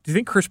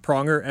Chris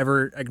Pronger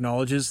ever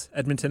acknowledges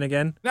Edmonton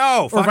again?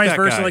 No, fuck or vice that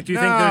versa. guy. Like, do you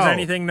think there's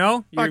anything?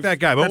 No, fuck that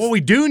guy. But what we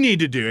do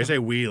need to do, I say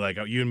we, like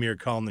you and me are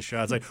calling the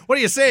shots. Like, what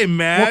do you say,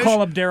 Matt? We'll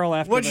call up Daryl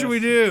after. What should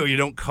we do? You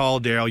don't call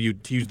Daryl. You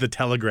use the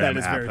Telegram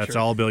app. That's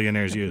all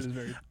billionaires use.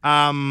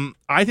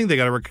 I think they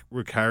got to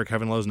retire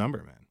Kevin Lowe's number,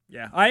 man.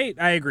 Yeah,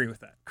 I agree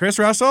with that. Chris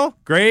Russell,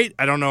 great.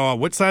 I don't know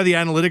what side of the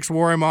analytics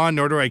war I'm on,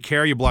 nor do I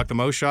care. You block the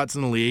most shots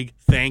in the league.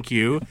 Thank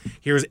you.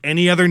 Here's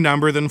any other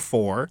number than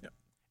 4,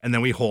 and then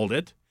we hold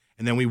it,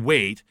 and then we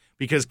wait,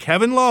 because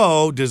Kevin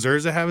Lowe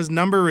deserves to have his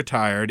number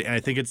retired, and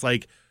I think it's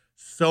like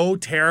so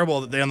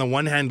terrible that they, on the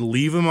one hand,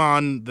 leave him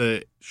on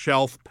the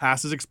shelf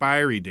past his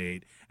expiry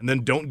date, and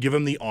then don't give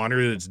him the honor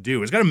that it's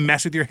due. It's got to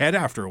mess with your head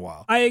after a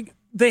while.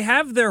 They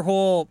have their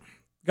whole...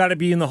 got to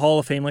be in the Hall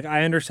of Fame. Like,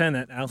 I understand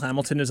that Al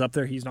Hamilton is up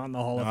there. He's not in the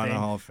Hall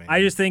of Fame.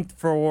 I just think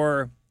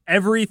for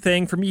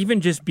everything, from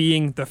even just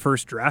being the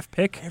first draft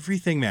pick,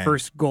 everything, man,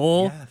 first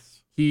goal,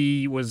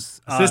 he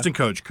was assistant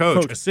coach,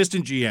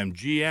 assistant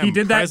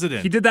GM,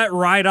 president. He did that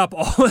ride up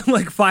all in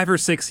like 5 or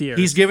 6 years.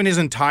 He's given his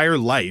entire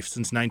life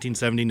since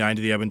 1979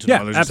 to the Edmonton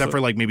Oilers, except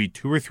for like maybe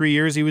 2 or 3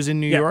 years he was in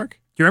New York.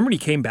 Do you remember when he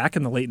came back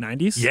in the late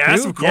 90s?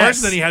 Yes, of course.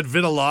 Yes. Then he had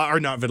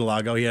not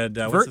vitiligo. He had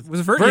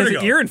vertigo. He had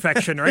an ear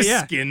infection, right?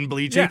 Yeah. Skin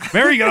bleaching. Yeah.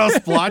 Remember, he got all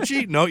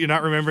splotchy? No, you're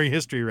not remembering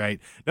history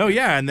right. No,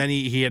 yeah, and then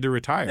he had to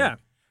retire. Yeah.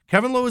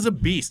 Kevin Lowe is a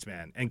beast,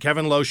 man, and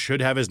Kevin Lowe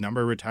should have his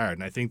number retired,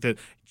 and I think that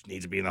he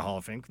needs to be in the Hall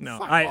of Fame. No,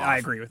 I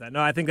agree with that.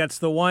 No, I think that's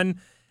the one.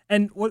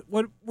 And what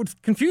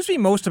confused me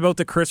most about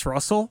the Chris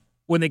Russell,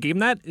 when they gave him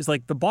that, is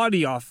like the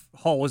body off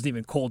Hall wasn't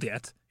even cold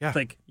yet. Yeah. It's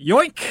like,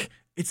 yoink!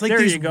 It's like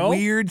these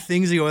weird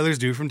things the Oilers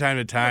do from time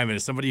to time, and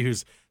as somebody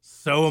who's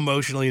so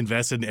emotionally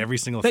invested in every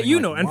single thing.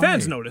 That and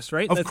fans notice,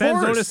 right? Of course.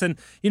 Fans notice, and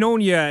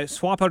when you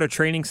swap out a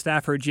training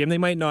staff or a GM, they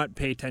might not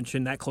pay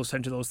attention, that close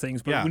attention to those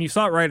things, but when you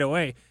saw it right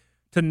away,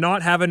 to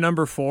not have a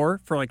number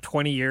 4 for like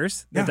 20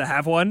 years, then to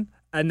have one,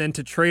 and then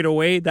to trade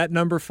away that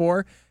number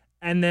 4,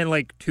 and then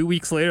like 2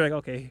 weeks later, like,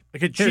 okay.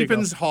 Like, it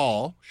cheapens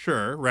Hall,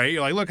 sure, right?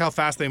 You're like, look how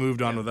fast they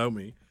moved on without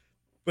me.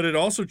 But it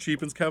also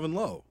cheapens Kevin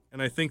Lowe,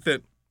 and I think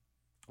that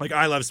Like,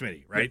 I love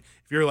Smitty, right?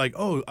 If you're like,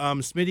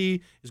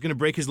 Smitty is going to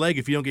break his leg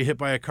if you don't get hit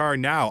by a car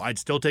now, I'd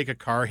still take a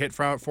car hit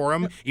for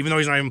him, even though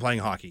he's not even playing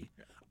hockey.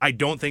 I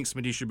don't think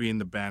Smitty should be in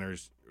the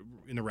banners,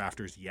 in the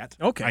rafters yet.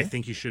 Okay. I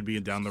think he should be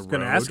down the road. I was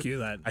going to ask you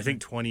that. I think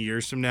 20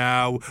 years from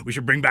now, we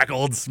should bring back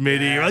old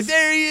Smitty. Yes. We're like,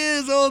 there he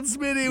is, old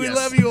Smitty. We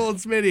love you, old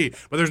Smitty.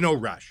 But there's no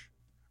rush.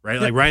 Right?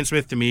 Like, Ryan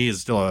Smith, to me,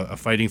 is still a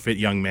fighting fit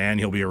young man.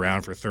 He'll be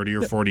around for 30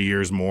 or 40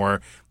 years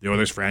more. The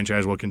Oilers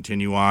franchise will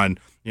continue on.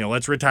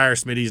 Let's retire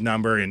Smitty's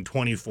number in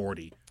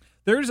 2040.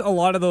 There's a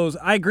lot of those.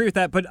 I agree with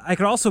that, but I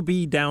could also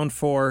be down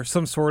for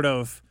some sort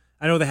of,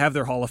 I know they have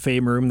their Hall of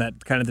Fame room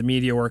that kind of the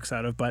media works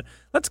out of, but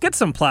let's get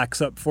some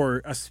plaques up for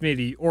a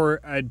Smitty or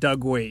a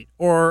Doug Weight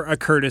or a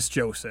Curtis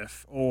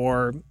Joseph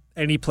or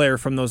any player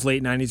from those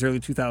late 90s,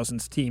 early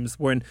 2000s teams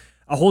when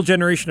a whole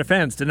generation of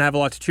fans didn't have a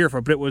lot to cheer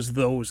for, but it was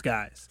those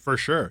guys. For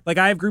sure. Like,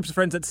 I have groups of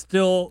friends that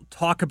still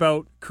talk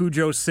about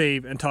Cujo's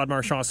save and Todd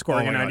Marchand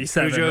scoring in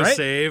 97, Cujo's right?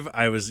 save,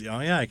 I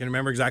can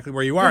remember exactly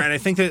where you are. And I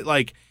think that,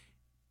 like,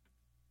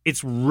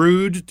 it's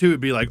rude to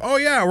be like,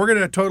 we're going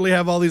to totally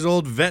have all these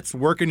old vets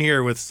working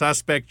here with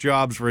suspect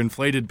jobs for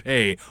inflated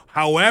pay.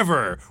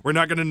 However, we're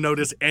not going to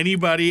notice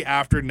anybody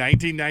after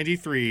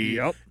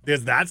 1993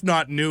 because that's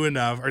not new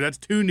enough, or that's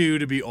too new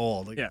to be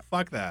old. Like,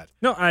 fuck that.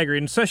 No, I agree.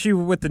 And especially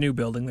with the new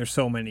building, there's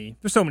so many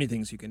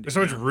things you can do. There's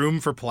so much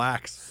room for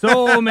plaques.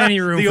 So many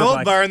room for plaques. The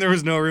old barn, there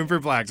was no room for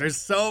plaques. There's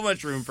so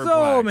much room for plaques.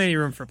 So many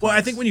room for plaques. Well,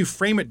 I think when you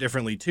frame it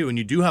differently, too, and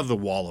you do have the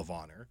Wall of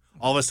Honor,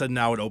 all of a sudden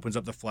now it opens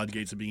up the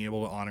floodgates of being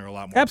able to honor a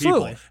lot more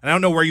people. And I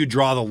don't know where you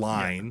draw the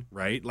line,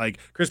 right? Like,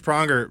 Chris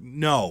Pronger,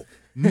 no.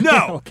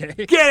 Okay.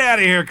 Get out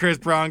of here, Chris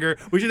Pronger.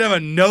 We should have a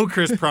no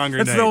Chris Pronger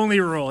night. That's the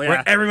only rule,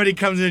 where everybody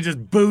comes in and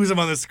just boos him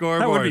on the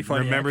scoreboard. That would be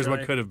funny, remembers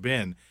what could have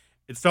been.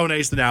 It's so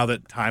nice now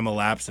that time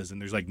elapses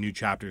and there's like new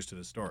chapters to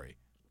the story,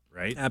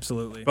 right?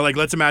 Absolutely. But like,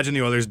 let's imagine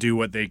the Oilers do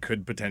what they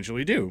could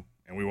potentially do.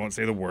 And we won't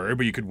say the word,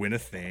 but you could win a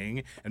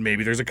thing, and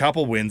maybe there's a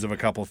couple wins of a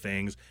couple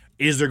things.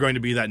 Is there going to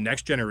be that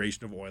next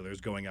generation of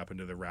Oilers going up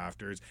into the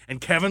rafters?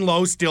 And Kevin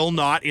Lowe still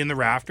not in the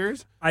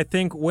rafters? I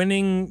think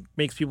winning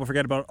makes people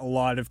forget about a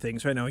lot of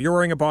things right now. You're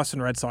wearing a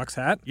Boston Red Sox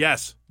hat.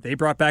 Yes. They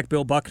brought back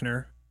Bill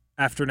Buckner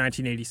after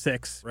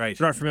 1986. Right. If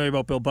you're not familiar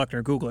about Bill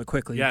Buckner, Google it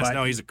quickly. Yes,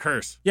 but he's a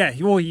curse. Yeah,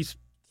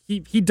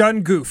 he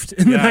done goofed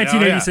in the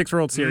 1986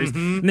 World Series.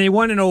 Mm-hmm. And they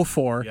won in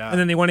 04, Yeah. and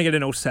then they won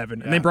again in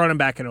 07, and they brought him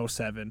back in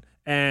 07.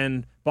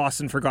 And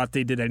Boston forgot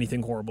they did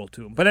anything horrible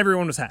to him. But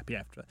everyone was happy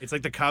after that. It's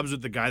like the Cubs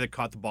with the guy that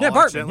caught the ball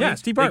Bartman. accidentally. Yeah,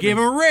 Steve Bartman. They gave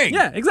him a ring.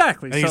 Yeah,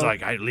 exactly. And he's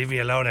like, leave me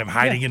alone. I'm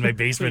hiding in my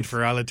basement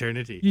for all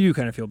eternity. You do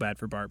kind of feel bad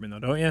for Bartman, though,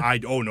 don't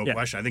you? No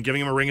question. I think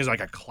giving him a ring is like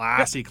a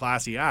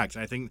classy act.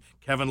 And I think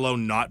Kevin Lowe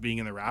not being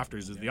in the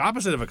rafters is the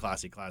opposite of a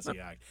classy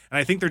act. And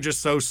I think they're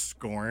just so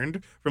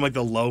scorned from like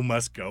the Lowe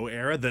must go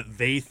era that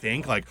they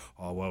think like,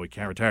 we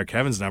can't retire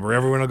Kevin's number.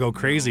 Everyone will go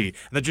crazy.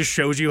 And that just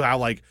shows you how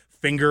like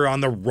finger on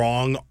the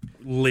wrong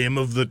limb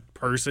of the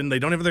person. They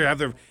don't even have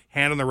their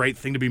hand on the right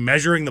thing to be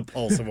measuring the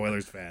pulse of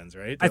Oilers fans,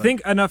 right? I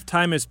think enough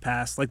time has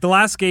passed. Like the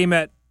last game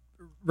at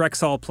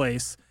Rexall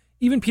Place,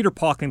 even Peter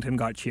Pocklington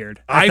got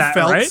cheered. I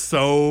felt right?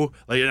 so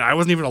like I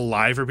wasn't even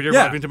alive for Peter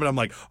Pocklington, but I'm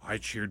like, I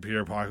cheered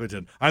Peter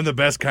Pocklington. I'm the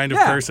best kind of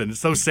person. It's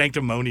so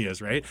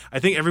sanctimonious, right? I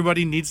think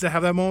everybody needs to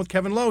have that moment with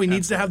Kevin Lowe. He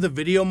needs to have the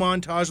video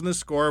montage on the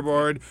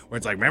scoreboard where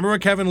it's like, remember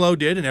what Kevin Lowe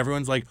did? And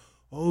everyone's like,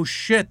 oh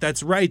shit,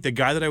 that's right. The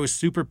guy that I was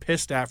super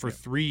pissed at for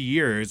 3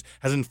 years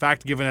has in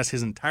fact given us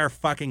his entire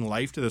fucking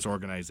life to this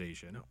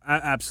organization.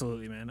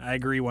 Absolutely, man. I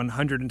agree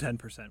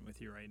 110%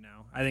 with you right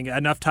now. I think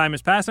enough time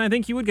has passed, and I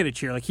think he would get a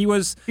cheer. Like he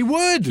would.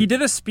 He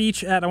did a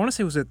speech at, I want to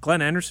say it was at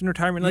Glenn Anderson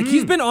retirement. Like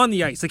he's been on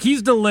the ice. Like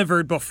he's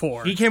delivered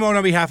before. He came out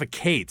on behalf of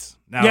Cates.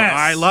 Now,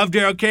 I love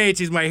Daryl Cates.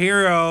 He's my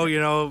hero. You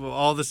know,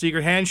 all the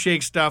secret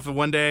handshake stuff, and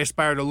one day I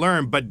aspire to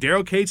learn. But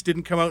Daryl Cates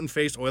didn't come out and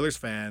face Oilers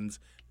fans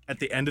at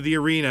the end of the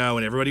arena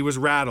when everybody was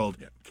rattled.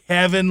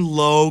 Kevin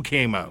Lowe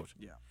came out.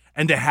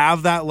 And to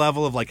have that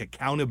level of like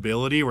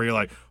accountability where you're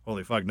like,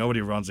 holy fuck,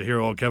 nobody wants to hear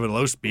old Kevin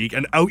Lowe speak,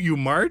 and out you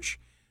march.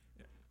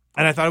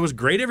 And I thought it was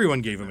great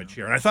everyone gave him a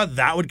cheer. And I thought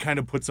that would kind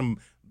of put some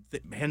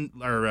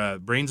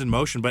brains in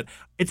motion. But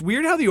it's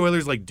weird how the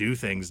Oilers like do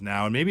things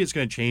now, and maybe it's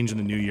going to change in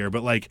the new year.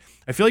 But like,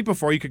 I feel like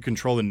before you could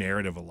control the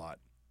narrative a lot.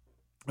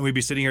 And we'd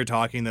be sitting here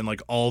talking, and then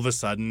like all of a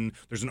sudden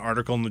there's an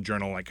article in the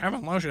journal like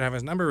Kevin Lowe should have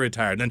his number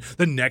retired. And then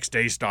the next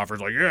day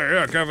Stauffer's like,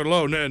 yeah, Kevin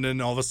Lowe. And then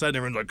all of a sudden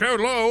everyone's like,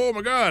 Kevin Lowe, oh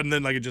my God. And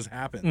then like it just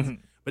happens. Mm-hmm.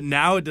 But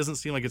now it doesn't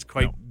seem like it's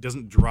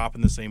doesn't drop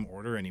in the same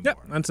order anymore.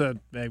 Yeah, that's a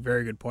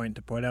very good point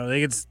to point out. I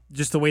think it's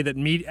just the way that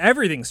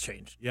everything's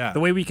changed. Yeah. The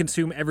way we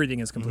consume everything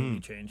has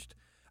completely changed.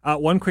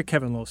 One quick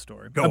Kevin Lowe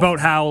story Go about on.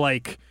 how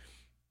like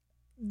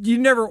you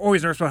never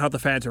always nervous about how the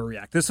fans will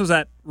react. This was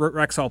at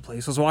Rexall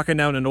Place. I was walking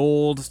down an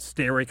old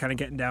stairway, kind of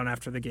getting down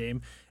after the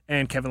game,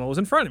 and Kevin Lowe was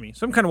in front of me.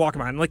 So I'm kind of walking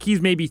behind him, like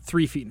he's maybe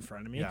 3 feet in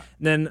front of me. Yeah.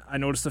 And then I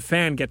noticed a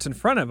fan gets in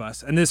front of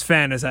us, and this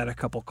fan has had a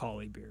couple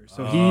Collie beers.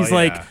 So he's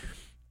like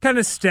kind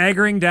of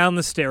staggering down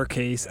the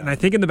staircase, and I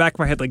think in the back of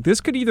my head, like,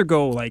 this could either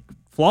go like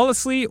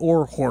flawlessly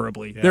or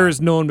horribly. There is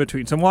no in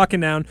between. So I'm walking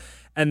down,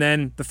 and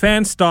then the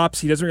fan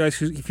stops. He doesn't realize,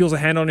 he feels a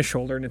hand on his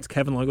shoulder, and it's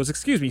Kevin Lowe. He goes,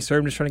 "Excuse me, sir,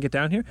 I'm just trying to get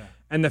down here."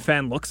 And the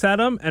fan looks at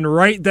him, and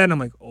right then I'm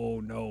like, "Oh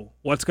no,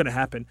 what's going to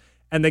happen?"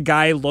 And the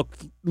guy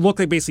looked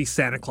like basically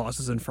Santa Claus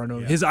was in front of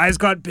him. His eyes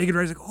got big and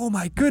red. He's like, "Oh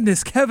my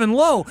goodness, Kevin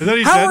Lowe. Is that what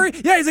he How said? are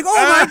you?" Yeah, he's like, "Oh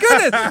my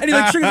goodness." And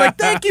he like,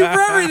 "Thank you for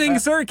everything,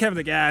 sir." And Kevin's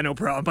like, "Yeah, no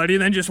problem, buddy."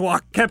 And then just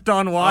kept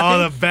on walking.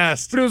 Oh, the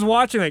best. But it was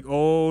watching like,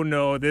 "Oh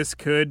no, this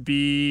could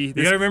be."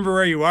 You got to remember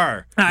where you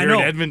are. I You're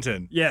know. in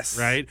Edmonton. Yes.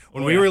 Right?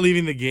 When we were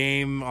leaving the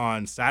game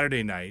on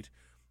Saturday night,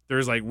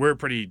 there's like, we're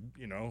pretty,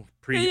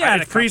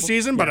 it's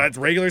preseason, but it's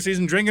regular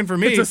season drinking for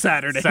me. It's a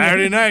Saturday.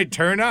 Saturday night,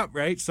 turn up,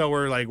 right? So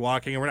we're like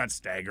walking, and we're not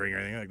staggering or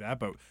anything like that,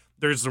 but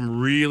there's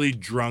some really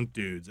drunk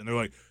dudes, and they're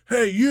like,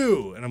 "Hey,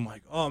 you." And I'm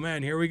like, "Oh,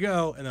 man, here we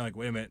go." And they're like,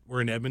 "Wait a minute,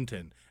 we're in Edmonton."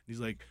 And he's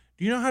like,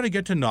 "Do you know how to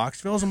get to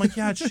Knoxville?" I'm like,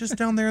 "Yeah, it's just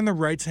down there on the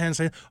right-hand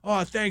side."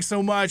 "Oh, thanks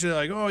so much." And they're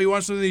like, "Oh, you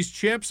want some of these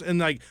chips?" And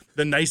like,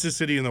 the nicest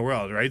city in the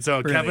world, right? So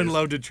Really Kevin is.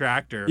 Lowe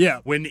detractor,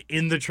 when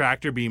in the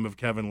tractor beam of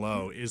Kevin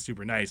Lowe, is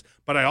super nice.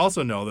 But I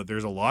also know that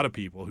there's a lot of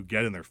people who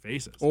get in their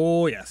faces.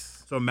 Oh,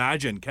 yes. So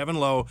imagine Kevin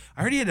Lowe.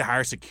 I heard he had to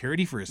hire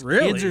security for his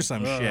Really? kids or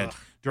some shit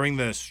during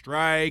the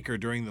strike or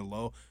during the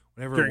low.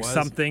 Whatever During it was.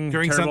 something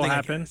during terrible something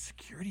happened.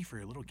 Security for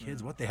your little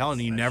kids. What the hell?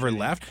 And he never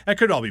left. That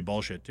could all be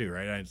bullshit too,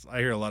 right? I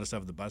hear a lot of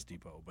stuff at the bus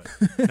depot, but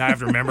now I have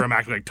to remember I'm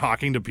actually like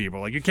talking to people.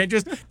 Like, you can't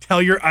just tell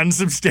your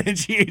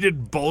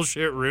unsubstantiated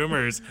bullshit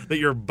rumors that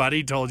your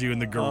buddy told you in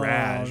the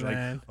garage.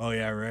 man. Oh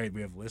yeah, right.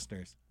 We have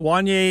listeners.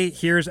 Wanye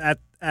here's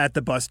at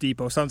the bus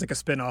depot. Sounds like a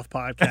spin-off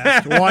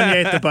podcast.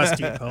 Wanye at the bus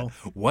depot.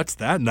 What's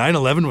that?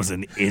 9/11 was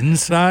an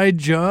inside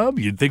job?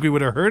 You'd think we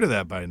would have heard of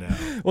that by now.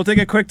 We'll take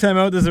a quick time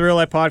out. This is a Real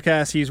Life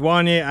Podcast. He's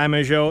Wanye. I'm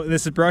Joe.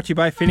 This is brought to you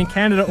by Finning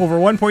Canada. Over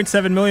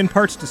 1.7 million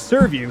parts to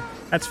serve you.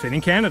 That's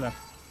Finning Canada.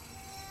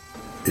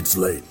 It's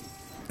late,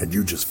 and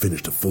you just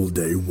finished a full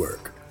day of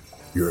work.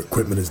 Your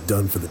equipment is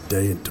done for the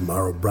day, and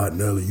tomorrow bright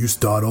and early you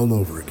start all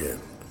over again.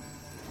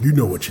 You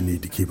know what you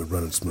need to keep it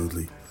running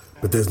smoothly,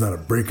 but there's not a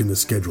break in the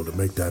schedule to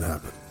make that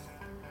happen.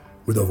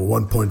 With over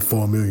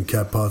 1.4 million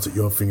cat parts at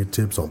your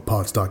fingertips on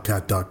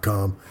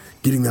parts.cat.com,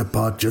 getting that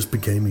part just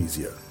became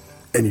easier.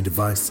 Any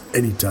device,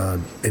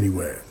 anytime,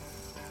 anywhere.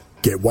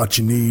 Get what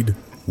you need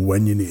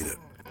when you need it.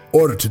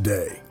 Order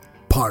today.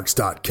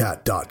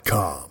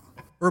 Parts.cat.com.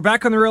 We're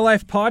back on the Real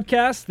Life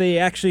Podcast. They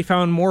actually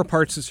found more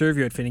parts to serve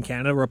you at Finning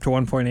Canada. We're up to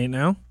 1.8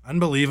 now.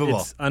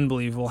 Unbelievable. It's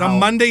unbelievable. It's a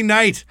Monday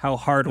night. How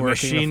hard The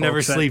working machine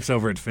never sleeps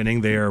over at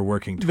Finning. They are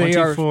working They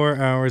are 24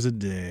 hours a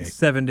day.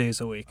 7 days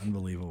a week.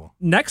 Unbelievable.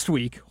 Next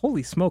week,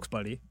 holy smokes,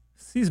 buddy.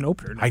 Season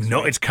opener. I next know.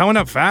 week. It's coming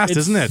up fast,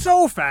 isn't it?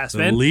 So fast, The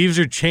man. leaves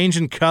are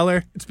changing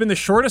color. It's been the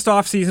shortest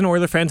offseason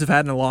Oiler fans have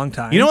had in a long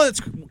time. You know, it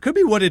could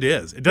be what it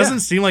is. It doesn't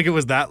seem like it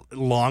was that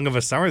long of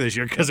a summer this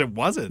year because it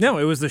wasn't. No,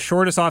 it was the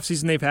shortest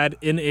offseason they've had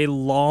in a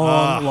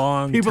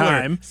long people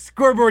time. Are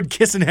scoreboard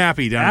kissing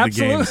happy down at the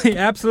games. Absolutely,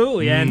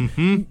 absolutely.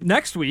 And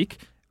next week,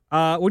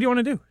 what do you want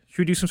to do? Should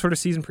we do some sort of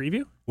season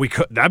preview? We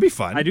could. That'd be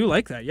fun. I do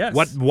like that. Yes.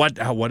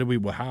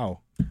 How?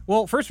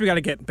 Well, first we got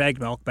to get Bagged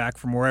Milk back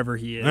from wherever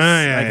he is.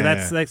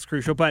 That's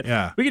crucial. But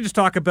we could just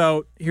talk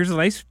about. Here's a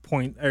nice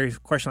point or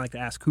question I like to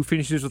ask: who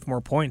finishes with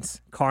more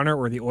points, Connor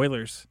or the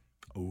Oilers?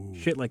 Ooh.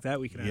 Shit like that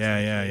we can ask.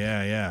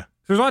 Yeah. So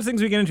there's a lot of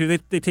things we get into.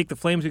 They take the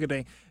Flames. We get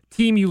a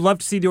team you love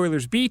to see the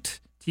Oilers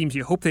beat. Teams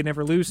you hope they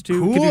never lose to.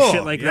 Cool. We could do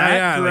shit like that.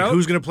 Yeah, throughout. like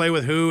who's going to play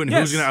with who and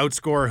who's going to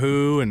outscore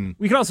who. And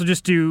we could also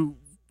just do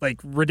like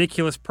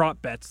ridiculous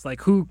prop bets, like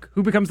who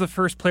becomes the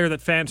first player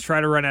that fans try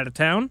to run out of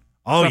town.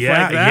 Oh, Stuff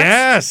yeah. like that.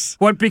 Yes.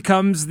 What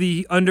becomes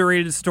the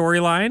underrated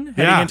storyline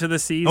heading into the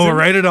season? Oh,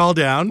 write it all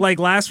down. Like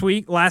last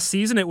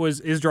season, it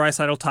was, is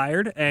Draisaitl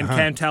tired? And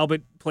can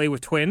Talbot play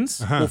with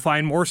Twins? We'll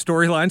find more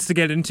storylines to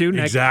get into.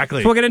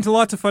 Exactly. So we'll get into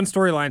lots of fun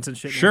storylines and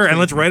shit. Sure, and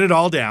let's write it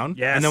all down.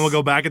 Yes. And then we'll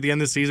go back at the end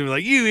of the season and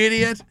be like, you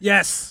idiot.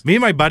 Yes. Me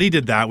and my buddy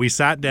did that. We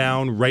sat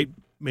down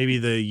maybe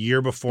the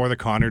year before the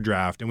Connor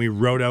draft, and we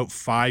wrote out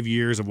 5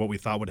 years of what we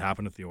thought would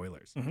happen with the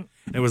Oilers. And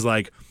it was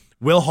like,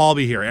 will Hall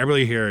be here?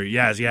 Everly here?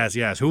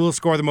 Yes. Who will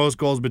score the most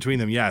goals between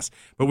them? Yes.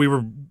 But we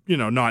were,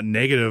 not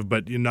negative,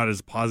 but not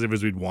as positive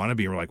as we'd want to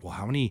be. We're like, well,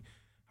 how many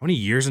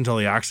years until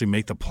they actually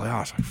make the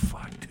playoffs? Like,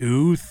 fuck,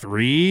 2,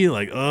 3?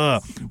 Like,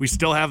 we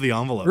still have the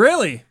envelope.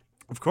 Really?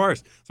 Of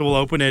course. So we'll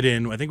open it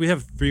in. I think we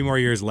have 3 more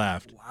years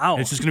left. Wow.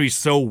 And it's just going to be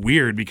so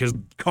weird because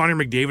Connor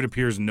McDavid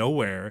appears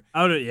nowhere.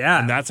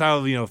 And that's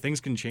how,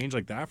 things can change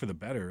like that for the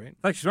better, right?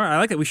 Actually, smart. I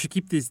like that. We should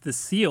keep this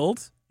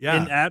sealed.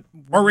 Yeah.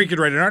 Or we could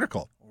write an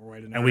article.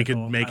 And we could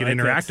make it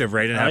interactive, that.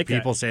 right? And I have like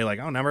people that. say, like,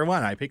 oh, number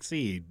 1, I pick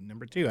C.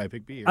 Number 2, I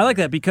pick B. I like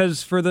that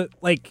because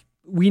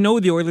we know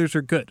the Oilers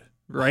are good,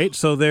 right?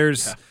 So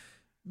there's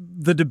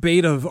the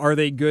debate of are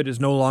they good is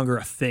no longer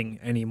a thing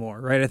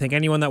anymore, right? I think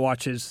anyone that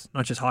watches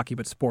not just hockey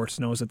but sports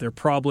knows that they're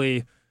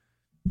probably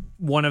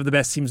one of the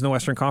best teams in the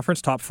Western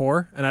Conference, top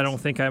 4. And I don't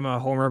think I'm a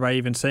homer by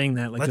even saying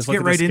that. Like, let's just look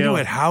get at right the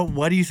into scale. it.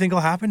 What do you think will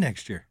happen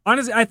next year?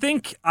 Honestly, I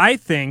think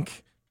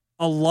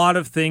a lot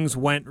of things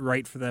went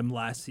right for them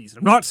last season.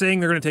 I'm not saying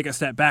they're going to take a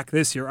step back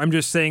this year. I'm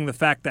just saying the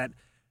fact that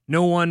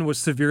no one was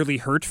severely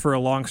hurt for a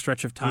long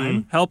stretch of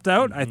time helped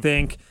out. I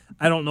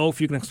don't know if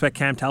you can expect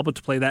Cam Talbot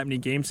to play that many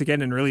games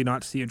again and really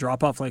not see a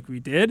drop-off like we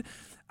did.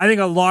 I think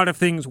a lot of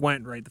things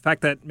went right. The fact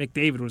that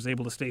McDavid was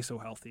able to stay so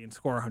healthy and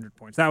score 100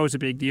 points, that was a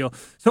big deal.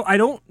 So I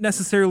don't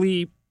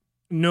necessarily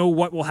know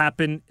what will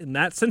happen in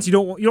that sense. You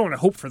don't want to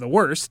hope for the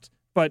worst,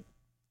 but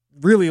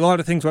really a lot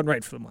of things went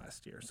right for them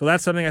last year. So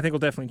that's something I think will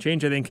definitely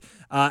change.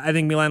 I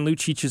think Milan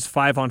Lucic's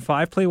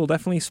 5-on-5 play will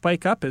definitely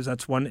spike up, as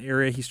that's one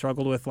area he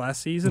struggled with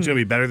last season. It's going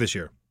to be better this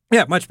year.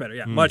 Yeah, much better.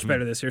 Yeah, much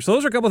better this year. So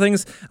those are a couple of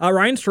things.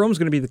 Ryan Strome's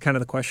going to be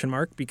the question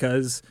mark,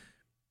 because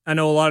I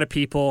know a lot of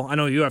people, I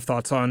know you have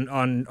thoughts on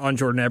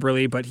Jordan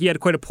Eberle, but he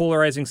had quite a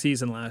polarizing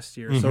season last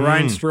year. So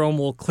Ryan Strome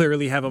will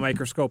clearly have a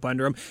microscope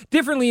under him,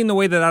 differently in the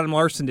way that Adam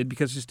Larson did,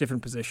 because just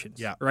different positions.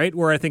 Yeah. Right?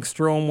 Where I think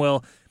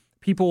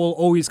people will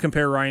always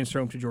compare Ryan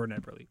Strome to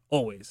Jordan Eberle.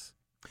 Always.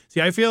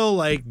 See, I feel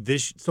like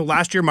so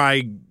last year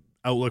my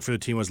outlook for the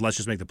team was, let's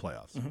just make the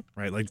playoffs,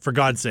 right? Like, for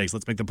God's sakes,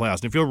 let's make the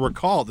playoffs. And if you'll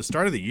recall, at the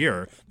start of the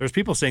year, there's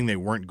people saying they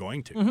weren't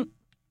going to,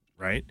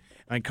 right?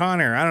 Like,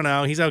 Connor, I don't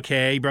know, he's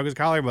okay, he broke his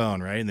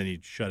collarbone, right? And then he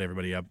shut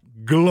everybody up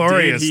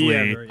gloriously.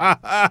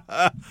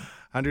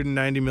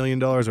 $190 million,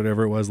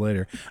 whatever it was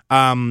later.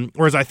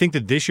 Whereas I think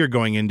that this year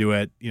going into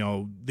it,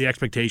 the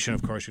expectation,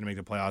 of course, you're going to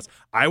make the playoffs.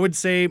 I would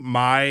say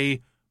my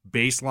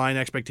baseline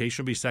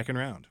expectation would be second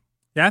round.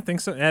 Yeah, I think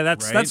so. Yeah,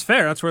 that's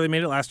fair. That's where they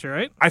made it last year,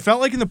 right? I felt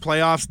like in the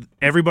playoffs,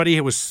 everybody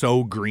was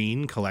so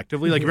green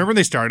collectively. Like, remember when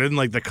they started and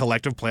like the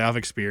collective playoff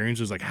experience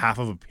was like half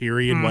of a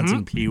period once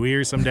in Pee Wee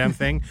or some damn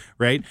thing,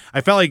 right?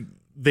 I felt like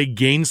they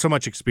gained so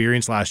much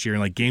experience last year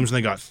in like games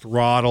when they got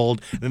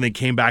throttled, and then they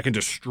came back and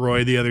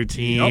destroyed the other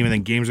team, and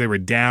then games they were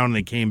down and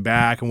they came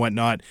back and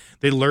whatnot.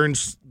 They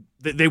learned.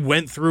 They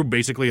went through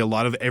basically a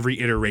lot of every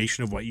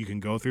iteration of what you can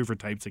go through for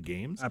types of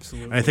games.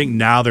 Absolutely. And I think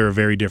now they're a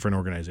very different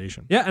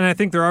organization. Yeah, and I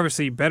think they're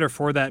obviously better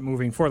for that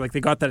moving forward. Like, they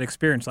got that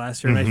experience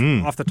last year.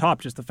 And off the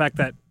top, just the fact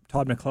that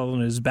Todd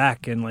McClellan is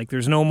back and like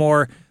there's no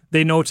more,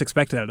 they know what's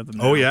expected out of them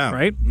now. Oh, yeah.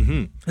 Right?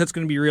 That's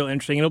going to be real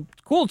interesting. And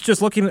cool, it's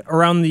just looking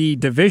around the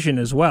division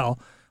as well.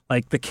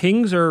 Like, the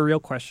Kings are a real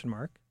question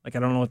mark. Like, I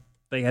don't know what.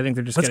 I think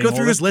they're just. Let's go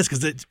through this list,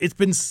 because it's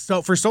been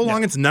for so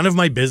long. It's none of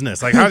my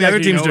business. Like, how are the other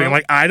teams doing? I'm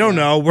like, I don't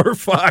know. We're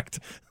fucked.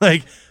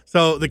 Like,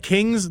 so the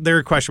Kings, they're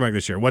a question mark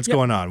this year. What's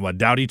going on? What,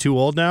 Doughty too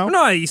old now?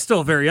 No, he's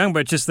still very young,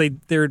 but just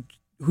they're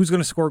who's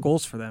going to score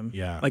goals for them?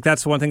 Yeah, like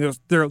that's the one thing.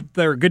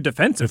 They're a good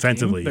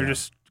defensively. They're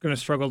just going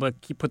to struggle to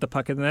put the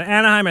puck in there.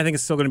 Anaheim, I think,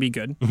 is still going to be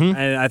good. And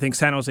I think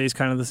San Jose is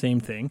kind of the same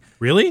thing.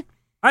 Really?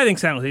 I think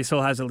San Jose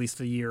still has at least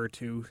a year or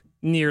two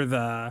near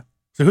the.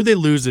 So who'd they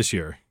lose this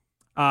year?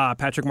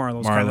 Patrick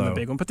Marleau's kind of the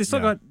big one, but they still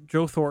got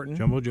Joe Thornton,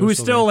 Joe who is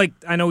still like,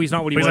 I know he's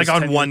not what he was. He's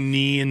like on one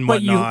knee and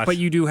whatnot. But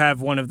you do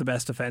have one of the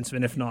best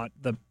defensemen, if not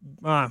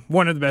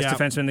one of the best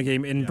defensemen in the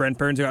game in Brent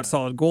Burns, who got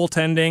solid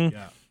goaltending.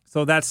 Yeah.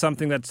 So that's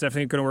something that's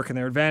definitely going to work in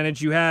their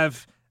advantage. You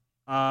have,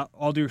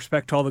 all due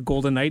respect to all the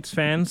Golden Knights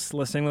fans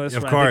listening to this,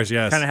 of course,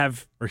 yes, kind of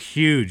have are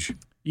huge.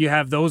 You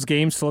have those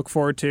games to look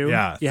forward to.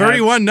 Yeah,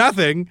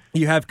 31-0.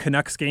 You have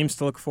Canucks games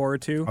to look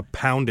forward to. A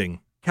pounding.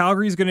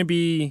 Calgary's going to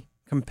be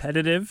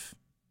competitive.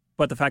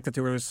 But the fact that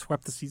they were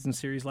swept the season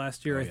series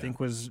last year, I think,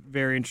 was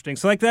very interesting.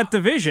 So, like, that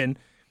division,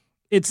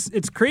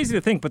 it's crazy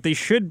to think, but they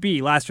should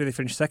be. Last year, they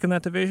finished second in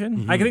that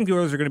division. I think the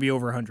Oilers are going to be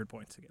over 100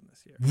 points again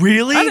this year.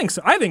 Really?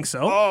 I think so.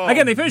 Oh,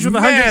 again, they finished with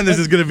 100. Man, this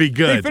is going to be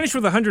good. They finished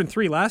with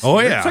 103 last year.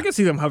 Oh, yeah. So I can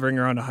see them hovering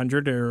around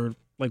 100 or,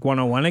 like,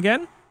 101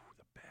 again.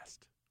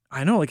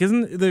 I know, like,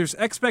 there's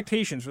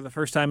expectations for the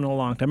first time in a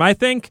long time. I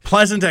think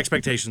pleasant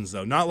expectations,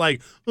 though, not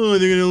like, oh,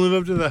 they're going to live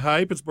up to the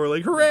hype. It's more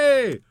like,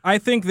 hooray! I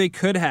think they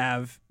could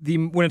have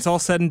when it's all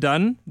said and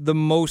done, the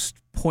most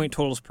point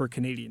totals per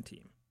Canadian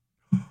team.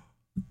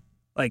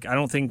 Like,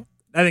 I think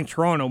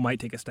Toronto might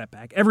take a step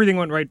back. Everything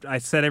went right. I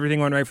said everything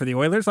went right for the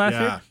Oilers last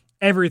year.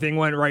 Everything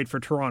went right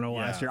for Toronto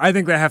last year. I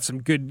think they have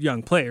some good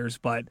young players,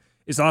 but.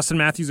 Is Austin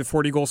Matthews a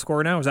 40-goal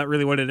scorer now? Is that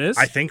really what it is?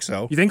 I think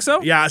so. You think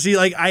so? Yeah. See,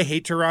 like, I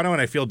hate Toronto, and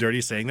I feel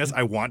dirty saying this.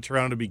 I want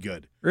Toronto to be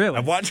good. Really?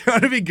 I want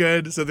Toronto to be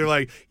good. So they're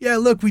like, yeah,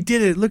 look, we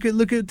did it. Look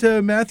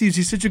at Matthews.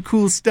 He's such a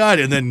cool stud.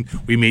 And then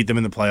we meet them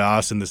in the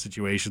playoffs in the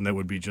situation that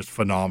would be just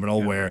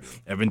phenomenal, where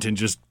Edmonton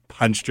just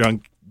punch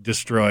drunk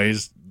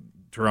destroys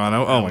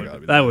Toronto. Oh my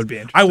God, that would be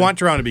interesting. I want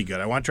Toronto to be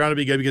good. I want Toronto to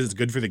be good because it's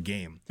good for the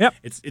game. Yep.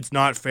 It's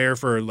not fair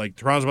for, like,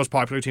 Toronto's the most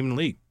popular team in the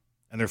league.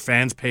 And their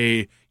fans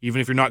pay,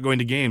 even if you're not going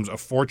to games, a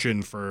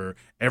fortune for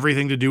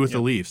everything to do with the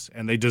Leafs.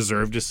 And they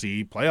deserve to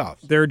see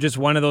playoffs. They're just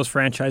one of those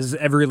franchises.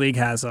 Every league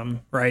has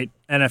them, right?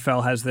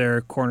 NFL has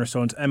their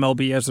cornerstones.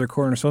 MLB has their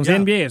cornerstones. The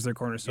NBA has their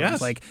cornerstones.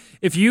 Yes. Like,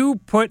 if you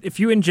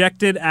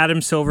injected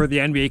Adam Silver, the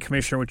NBA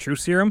commissioner, with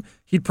truth serum,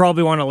 he'd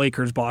probably want a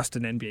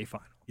Lakers-Boston NBA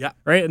final. Yeah.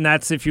 Right? And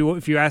that's if you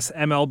ask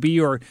MLB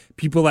or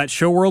people that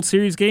show World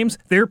Series games,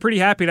 they're pretty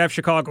happy to have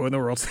Chicago in the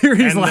World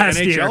Series and last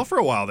the NHL year. for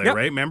a while there, Yep.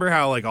 right? Remember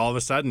how like all of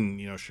a sudden,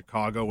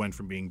 Chicago went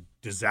from being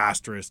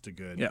disastrous to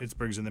good. Yep.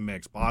 Pittsburgh's in the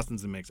mix,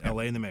 Boston's in the mix,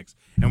 LA in the mix.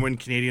 And when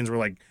Canadians were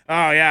like,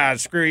 "Oh yeah,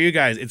 screw you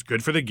guys," it's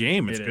good for the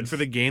game. It's good for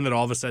the game that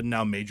all of a sudden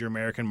now major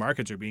American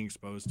markets are being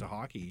exposed to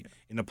hockey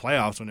in the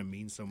playoffs when it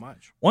means so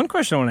much. One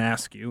question I want to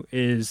ask you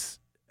is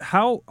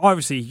how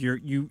obviously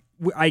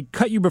I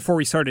cut you before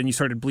we started and you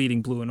started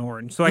bleeding blue and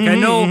orange. So like I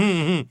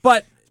know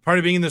but Part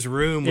of being in this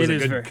room was it a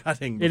is good very,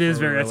 cutting. It is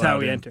before very. we That's how allowed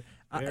we in. enter.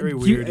 Very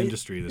weird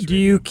industry. This do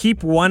you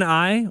keep one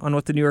eye on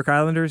what the New York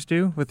Islanders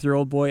do with your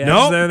old boy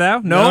Eds there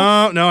now?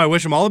 No. I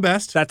wish him all the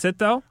best. That's it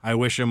though. I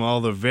wish him all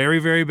the very,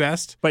 very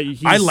best. But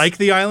I like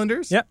the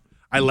Islanders. Yep.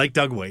 I like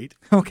Doug Weight.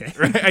 Okay.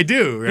 Right? I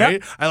do, right?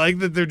 Yep. I like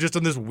that they're just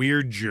on this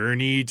weird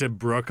journey to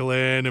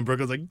Brooklyn, and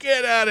Brooklyn's like,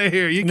 get out of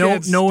here. You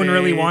can't no one stay."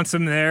 really wants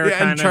him there. Yeah,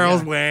 and kinda,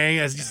 Charles Wang,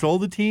 has he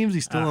sold the teams?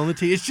 He's still on the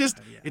team. It's just,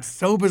 it's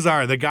so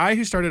bizarre. The guy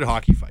who started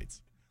Hockey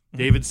Fights,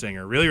 David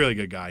Singer, really, really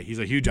good guy. He's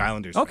a huge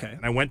Islanders fan. Okay.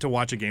 And I went to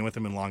watch a game with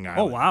him in Long Island.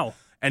 Oh, wow.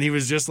 And he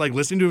was just like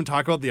listening to him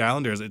talk about the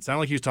Islanders. It sounded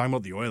like he was talking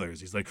about the Oilers.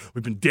 He's like,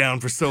 we've been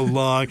down for so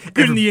long.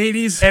 Good in the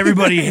 80s.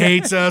 Everybody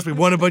hates us. We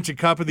won a bunch of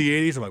cup in the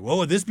 80s. I'm like, what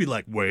would this be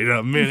like? Wait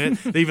a minute.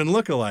 They even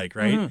look alike,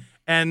 right? Mm-hmm.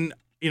 And,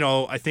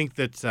 I think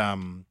that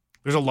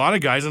there's a lot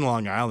of guys in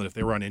Long Island, if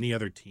they were on any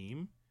other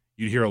team,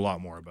 you'd hear a lot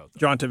more about them.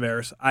 John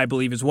Tavares, I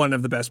believe, is one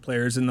of the best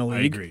players in the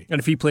league. agree. And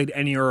if he played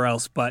anywhere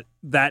else but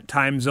that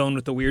time zone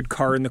with the weird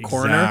car in the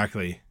corner,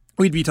 Exactly.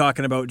 we'd be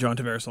talking about John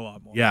Tavares a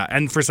lot more. Yeah,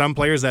 and for some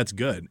players, that's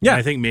good. Yeah. And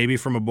I think maybe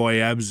from a boy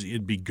Ebbs,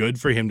 it'd be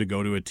good for him to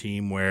go to a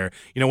team where,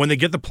 when they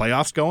get the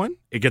playoffs going,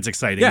 it gets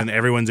exciting and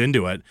everyone's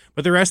into it.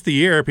 But the rest of the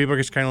year, people are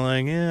just kind of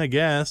like, I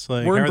guess.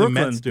 Like, We're how in are the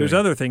Brooklyn. Mets doing? There's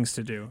other things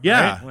to do.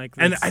 Yeah. Right? Like,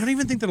 and it's- I don't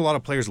even think that a lot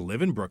of players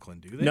live in Brooklyn,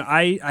 do they? No,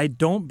 I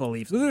don't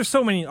believe so. There's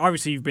so many.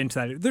 Obviously, you've been to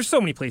that. There's so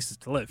many places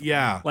to live.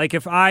 Yeah. Like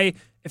if I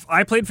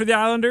played for the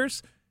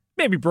Islanders,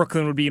 maybe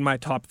Brooklyn would be in my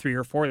top 3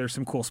 or 4. There's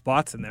some cool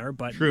spots in there,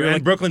 but True, you're and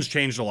like, Brooklyn's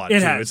changed a lot, It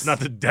too. has. It's not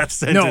the death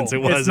sentence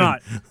it was. it's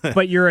not.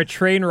 But you're a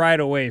train ride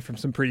away from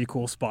some pretty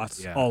cool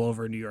spots Yeah. all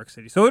over New York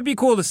City. So it'd be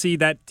cool to see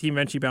that team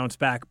eventually bounce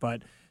back.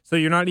 But so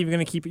you're not even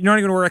going to you're not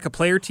even going to wear like a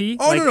player tee?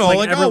 Oh, no.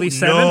 Like Everly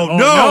 7?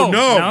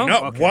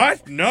 No. Okay.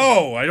 What?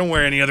 No. I don't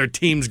wear any other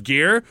team's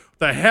gear.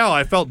 The hell?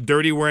 I felt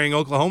dirty wearing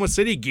Oklahoma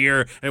City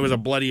gear, and it was a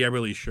bloody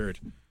Eberle shirt.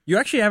 You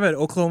actually have an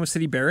Oklahoma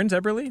City Barons,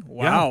 Eberle?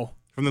 Wow. Yeah,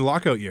 from the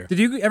lockout year. Did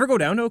you ever go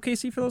down to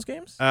OKC for those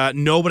games?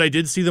 No, but I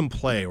did see them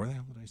play. Where the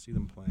hell did I see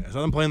them play? I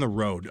saw them play on the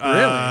road.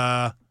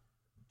 Really?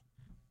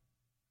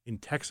 In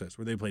Texas,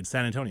 where they played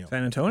San Antonio.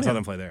 San Antonio. I saw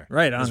them play there.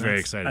 Right on. I was very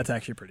That's- excited. That's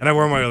actually pretty And I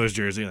cool. wore my Oilers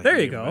jersey. Like, There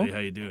 "Hey, you go. buddy, how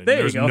you doing?" There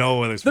There's you go. no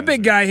Oilers The fans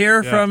big there. guy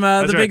here Yeah, from the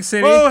that's big right.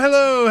 city. Oh,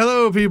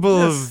 hello, people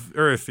Yes. of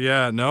Earth.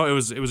 Yeah, no, it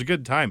was a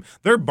good time.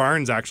 Their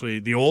barns, actually,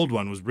 the old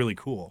one was really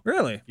cool.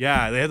 Really?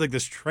 Yeah, they had like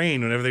this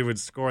train whenever they would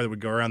score that would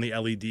go around the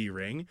LED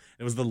ring.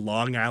 It was the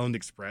Long Island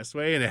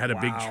Expressway, and it had a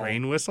big Wow.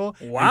 train whistle.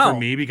 Wow. And for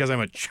me, because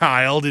I'm a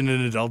child in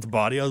an adult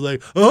body, I was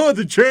like, oh,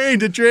 the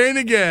train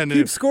again.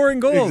 Keep scoring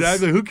goals.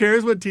 Exactly. Who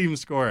cares what team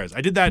scores? I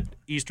did that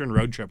Eastern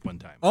road trip one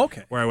time.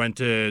 Okay. Where I went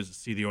to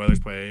see the Oilers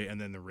play, and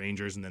then the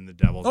Rangers, and then the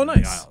Devils. Oh, and the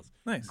nice. Isles.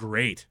 Nice.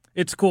 Great.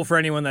 It's cool for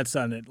anyone that's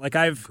done it. Like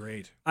I've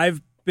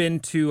been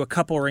to a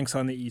couple rinks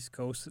on the East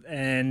Coast,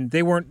 and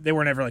they weren't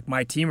ever like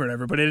my team or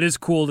whatever. But it is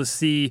cool to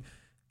see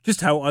just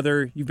how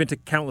you've been to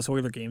countless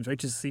Oiler games, right?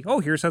 Just to see,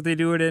 here's how they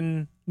do it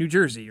in New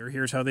Jersey, or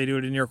here's how they do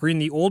it in New York. Were you in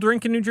the old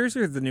rink in New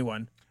Jersey or the new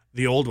one?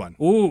 The old one.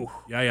 Ooh.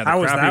 Yeah, the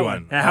How was crappy that one.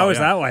 one? Yeah, how was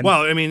that one?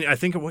 Well, I mean, I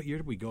think what year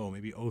did we go?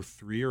 Maybe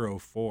 03 or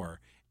 04.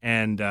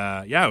 And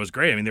it was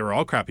great. I mean, they were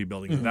all crappy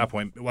buildings at that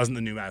point. It wasn't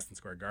the new Madison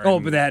Square Garden. Oh,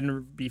 but they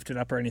hadn't beefed it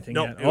up or anything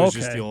No, yet. it was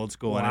just the old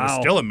school, and it was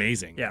Wow. still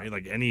amazing. Yeah. Right?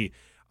 Like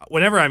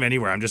whenever I'm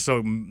anywhere, I'm just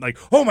so like,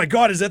 oh my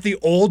God, is that the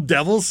old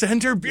Devils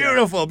Center?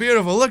 Beautiful,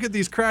 beautiful. Look at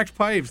these cracked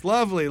pipes.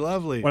 Lovely,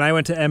 lovely. When I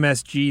went to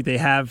MSG, they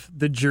have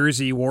the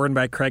jersey worn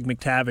by Craig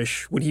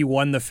McTavish when he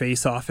won the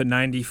face-off in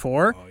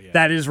 '94. Oh, yeah.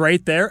 That is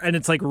right there, and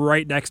it's like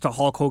right next to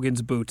Hulk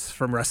Hogan's boots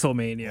from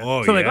WrestleMania.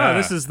 Oh, so like, yeah.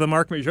 this is the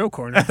Mark Majot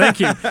corner. Thank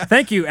you,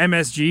 thank you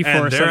MSG for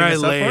And there setting I us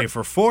up lay it.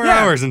 for 4 Yeah,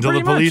 hours until the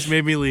pretty police much.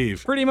 made me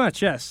leave. Pretty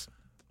much, yes.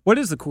 What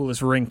is the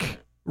coolest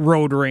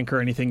road rink or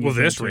anything? Well,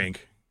 you've this been to?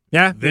 rink.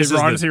 Yeah, This Did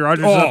is Rogers, the,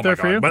 Rogers oh is up my there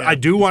for God. you. But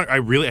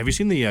Yeah. have you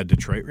seen the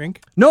Detroit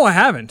rink? No, I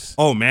haven't.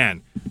 Oh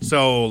man!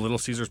 So Little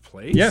Caesars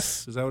Place.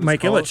 Yes. is that what it's Mike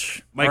called?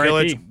 Ilitch. Mike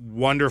R.I.P. Ilitch,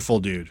 wonderful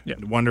dude. Yeah.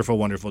 Wonderful,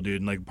 wonderful dude.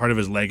 And like part of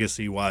his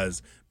legacy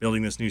was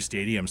building this new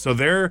stadium. So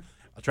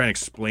I'll try and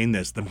explain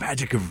this. The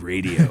magic of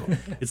radio.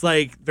 It's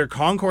like their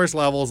concourse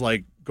levels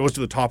like goes to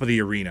the top of the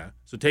arena.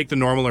 So take the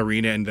normal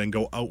arena and then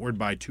go outward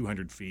by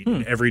 200 feet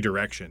in every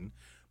direction.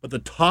 But the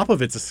top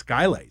of it's a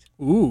skylight.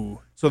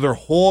 Ooh. So their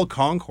whole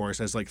concourse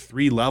has like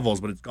 3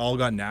 levels, but it's all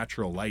got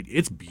natural light.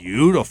 It's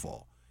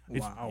beautiful.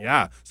 Wow.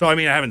 Yeah. So, I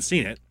mean, I haven't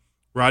seen it.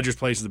 Rogers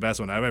Place is the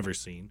best one I've ever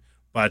seen.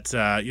 But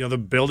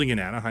the building in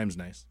Anaheim's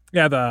nice.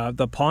 Yeah,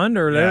 the pond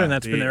over there, and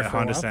that's been there for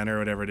Honda a while. Center or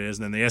whatever it is,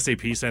 and then the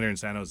SAP Center in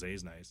San Jose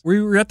is nice. Were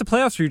you at the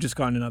playoffs, or you just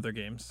gone in other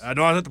games?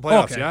 No, I was at the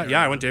playoffs. Okay.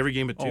 Yeah, I went to every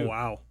game but 2. Oh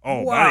wow!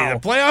 Oh, wow! buddy,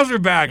 the playoffs are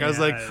back. I was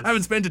like, Yes. I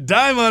haven't spent a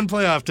dime on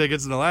playoff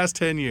tickets in the last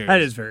 10 years.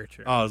 That is very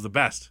true. Oh, it was the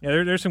best. Yeah,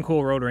 there's some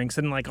cool road rinks,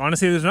 and like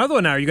honestly, there's another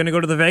one now. Are you going to go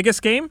to the Vegas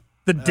game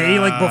the day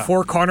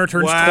before Connor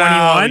turns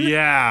 21?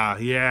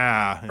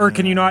 Yeah. Or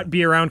can you not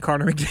be around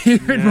Connor McDavid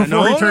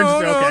before he turns?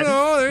 Okay.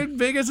 No.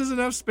 Vegas is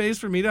enough space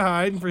for me to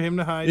hide and for him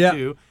to hide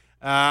too.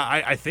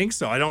 I think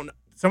so.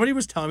 Somebody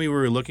was telling me we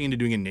were looking into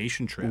doing a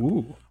nation trip.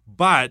 Ooh.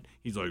 But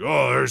he's like,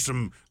 there's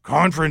some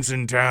conference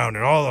in town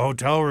and all the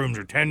hotel rooms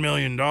are $10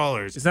 million.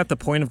 Isn't that the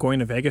point of going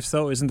to Vegas,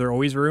 though? Isn't there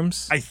always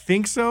rooms? I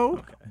think so.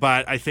 Okay.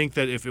 But I think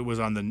that if it was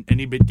on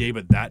any day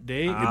but that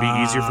day, it'd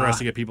be easier for us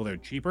to get people there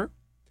cheaper.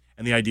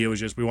 And the idea was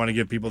just we want to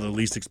give people the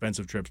least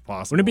expensive trips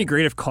possible. Wouldn't it be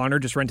great if Connor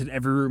just rented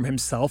every room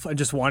himself and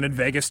just wanted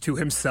Vegas to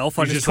himself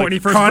on his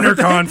 21st like, Connor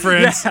birthday?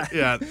 Conference.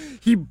 Yeah.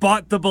 He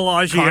bought the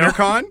Bellagio.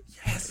 ConnorCon?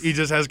 Yes. He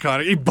just has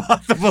Connor. He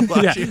bought the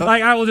Bellagio. Yeah.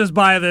 Like, I will just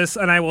buy this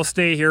and I will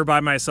stay here by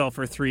myself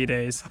for 3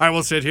 days. I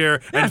will sit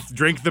here and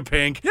drink the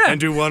pink and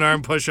do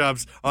one-arm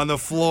push-ups on the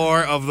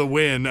floor of the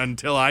Wynn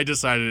until I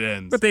decide it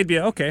ends. But they'd be,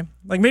 okay.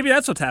 Like, maybe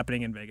that's what's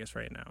happening in Vegas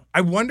right now.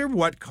 I wonder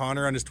what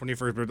Connor on his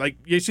 21st birthday, like,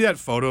 you see that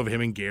photo of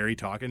him and Gary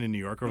talking in New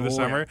York over the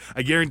summer? Yeah.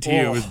 I guarantee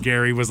you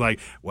Gary was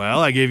like, well,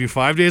 I gave you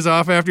 5 days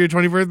off after your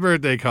 21st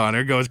birthday,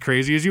 Connor. Go as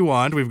crazy as you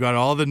want. We've got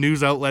all the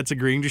news outlets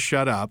agreeing to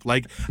shut up.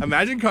 Like,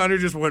 imagine Connor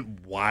just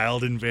went wild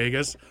in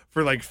Vegas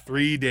for like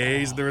 3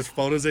 days. There was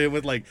photos of him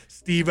with like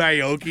Steve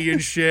Aoki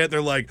and shit.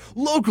 They're like,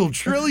 local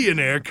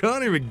trillionaire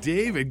Connor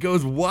McDavid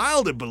goes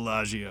wild at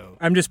Bellagio.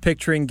 I'm just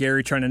picturing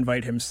Gary trying to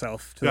invite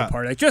himself to the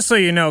party. Like, just so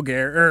you know,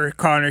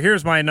 Connor,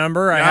 here's my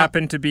number. I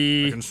happen to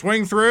be... I can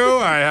swing through.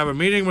 I have a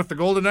meeting with the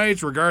Golden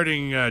Knights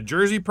regarding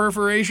jersey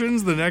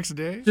perforations the next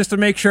day. Just to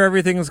make sure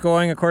everything is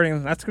going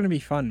according... That's going to be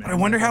fun, man. But I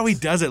wonder how he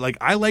does it. Like,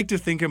 I like to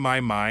think in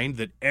my mind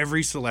that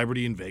every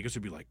celebrity in Vegas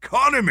would be like,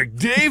 Connor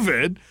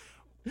McDavid...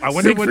 I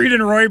wonder Siegfried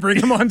and Roy bring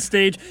him on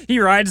stage. He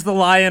rides the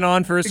lion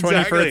on for his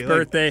 21st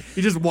birthday. Like,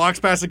 he just walks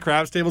past the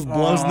craps tables,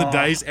 blows in the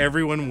dice,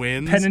 everyone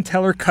wins. Penn and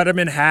Teller cut him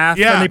in half,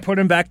 and they put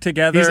him back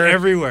together. He's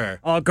everywhere.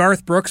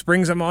 Garth Brooks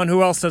brings him on.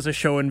 Who else does a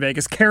show in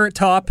Vegas? Carrot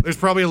Top. There's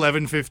probably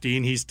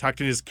 11:15. He's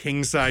tucked in his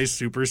king-size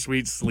super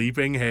suite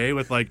sleeping,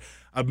 with like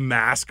a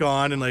mask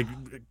on and like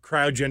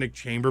cryogenic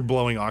chamber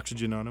blowing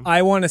oxygen on him.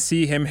 I want to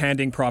see him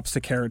handing props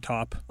to Carrot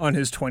Top on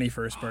his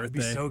 21st birthday. It'd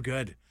be so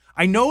good.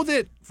 I know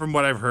that from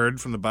what I've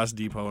heard from the bus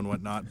depot and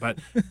whatnot, but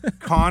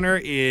Connor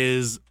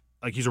is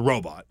like he's a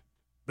robot,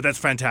 but that's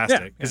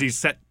fantastic because he's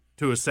set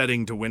to a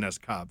setting to win us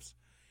cups.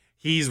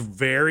 He's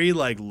very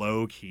like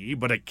low key,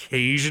 but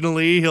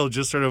occasionally he'll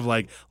just sort of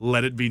like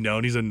let it be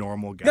known he's a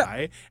normal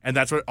guy, and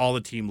that's what all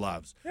the team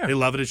loves. Yeah. They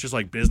love it. It's just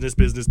like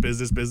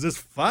business,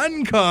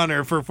 fun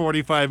Connor for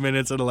 45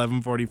 minutes at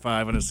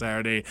 11:45 on a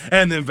Saturday,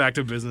 and then back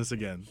to business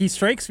again. He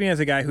strikes me as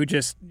a guy who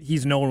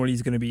he's known what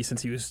he's going to be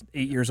since he was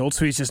 8 years old,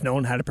 so he's just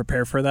known how to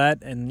prepare for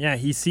that. And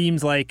he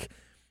seems like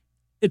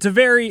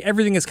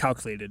everything is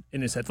calculated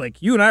in his head. Like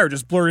you and I are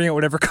just blurring out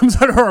whatever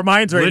comes out of our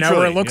minds right now,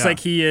 where it looks like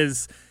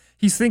he's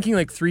thinking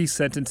like 3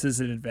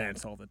 sentences in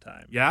advance all the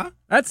time. Yeah?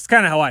 That's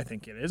kind of how I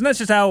think it is. And that's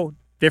just how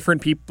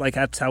different people, like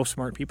that's how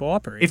smart people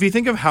operate. If you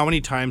think of how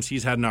many times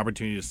he's had an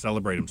opportunity to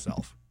celebrate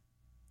himself.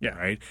 Yeah.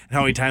 Right? And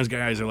how many times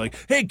guys are like,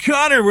 hey,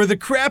 Connor, we're the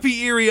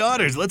crappy Erie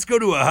Otters. Let's go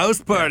to a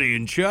house party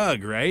and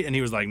chug, right? And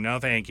he was like, no,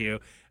 thank you.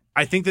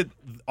 I think that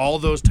all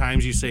those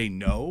times you say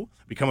no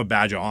become a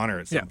badge of honor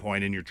at some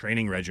point in your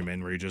training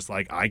regimen where you're just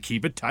like, I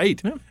keep it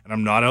tight and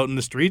I'm not out in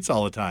the streets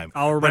all the time.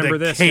 I'll remember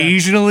this.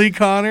 Occasionally,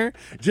 Connor,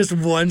 just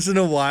once in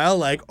a while,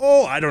 like,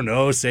 I don't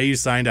know, say you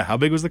signed how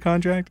big was the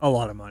contract? A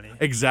lot of money.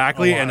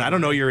 Exactly. And I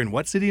don't know, you're in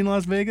what city in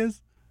Las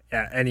Vegas?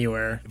 Yeah,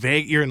 anywhere.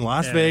 You're in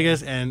Las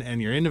Vegas and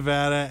you're in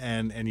Nevada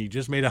and you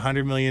just made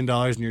 $100 million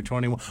and you're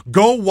 21.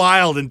 Go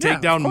wild and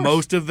take down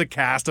most of the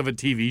cast of a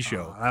TV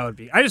show. That would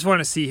be. I just want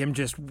to see him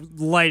just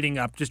lighting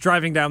up, just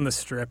driving down the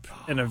strip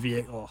in a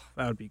vehicle.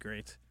 That would be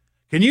great.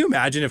 Can you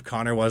imagine if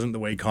Connor wasn't the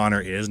way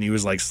Connor is and he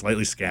was like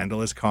slightly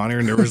scandalous Connor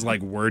and there was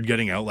like word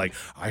getting out like,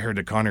 I heard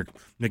that Connor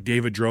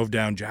McDavid drove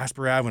down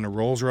Jasper Ave in a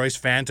Rolls Royce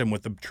Phantom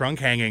with the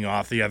trunk hanging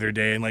off the other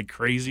day and like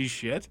crazy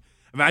shit?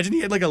 Imagine he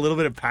had like a little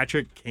bit of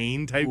Patrick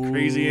Kane type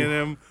crazy in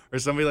him or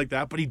somebody like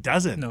that, but he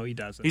doesn't. No, he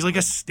doesn't. He's like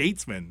a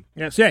statesman.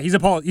 Yes, he's a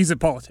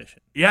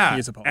politician. Yeah, he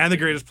is a politician. And the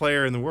greatest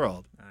player in the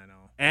world. I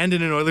know. And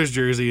in an Oilers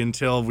jersey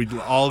until we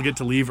all get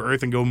to leave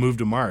Earth and go move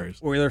to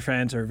Mars. Oiler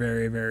fans are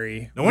very,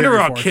 very. No wonder very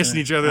we're all fortunate. kissing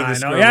each other in the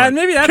scrum. Yeah,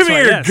 maybe that's Come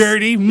why, here,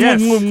 Gertie.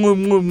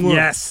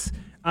 Yes.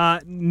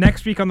 Yes.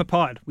 Next week on the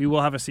pod, we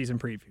will have a season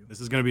preview.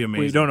 This is going to be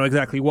amazing. We don't know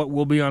exactly what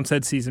will be on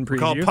said season preview.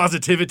 Called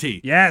Positivity.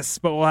 Yes,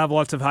 but we'll have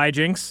lots of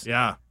hijinks.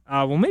 Yeah.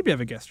 We'll maybe have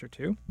a guest or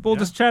two. We'll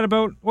just chat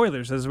about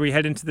Oilers as we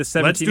head into the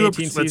 17-18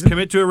 season. Let's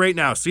commit to it right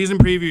now. Season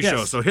preview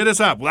show. So hit us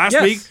up.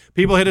 Last week,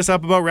 people hit us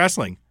up about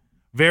wrestling.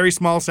 very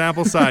small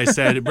sample size,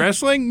 said,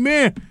 wrestling,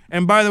 meh.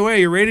 And by the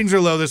way, your ratings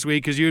are low this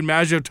week because you and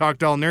Maggio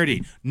talked all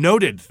nerdy.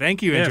 Noted.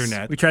 Thank you,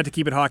 Internet. We tried to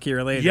keep it hockey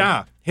related.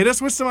 Yeah. Hit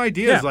us with some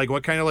ideas. Like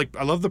what kind of,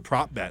 I love the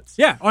prop bets.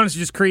 Yeah, honestly,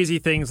 just crazy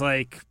things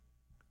like,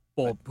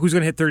 well, who's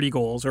going to hit 30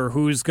 goals or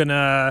who's going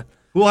to...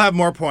 Who will have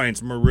more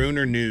points, Maroon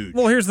or Nude?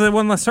 Well, here's the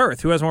one less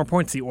Earth. Who has more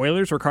points, the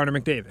Oilers or Connor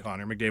McDavid?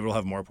 Connor McDavid will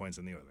have more points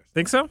than the Oilers.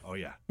 Think so? Oh,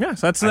 yeah. Yeah,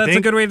 so that's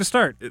a good way to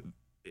start.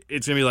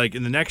 It's going to be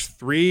in the next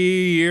 3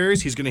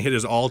 years, he's going to hit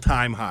his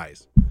all-time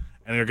highs.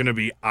 And they're going to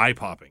be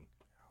eye-popping.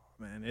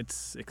 Man,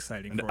 it's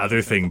exciting. And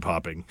other thing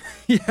popping.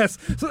 Yes.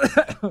 So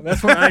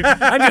that's what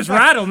I'm just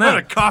rattled now. I'm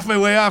going to cough my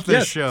way off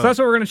this show. So that's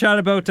what we're going to chat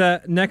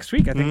about next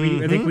week. I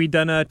think we've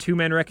done a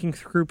two-man wrecking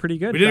crew pretty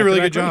good. We did a really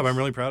good job. I'm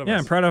really proud of us. Yeah,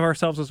 I'm proud of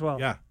ourselves as well.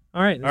 Yeah.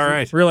 All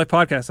right. Real Life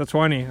Podcast. That's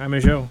Wani. I'm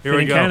Joe. Here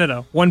we go.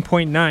 Canada.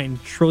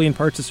 1.9 trillion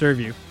parts to serve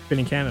you.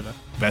 Finning Canada.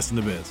 Best in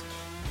the biz.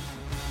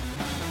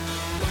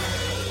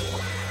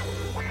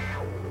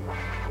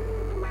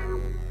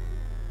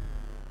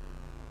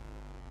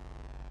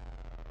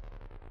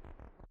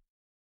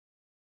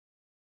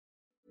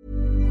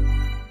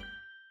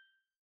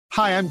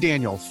 Hi, I'm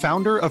Daniel,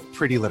 founder of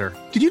Pretty Litter.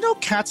 Did you know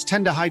cats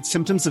tend to hide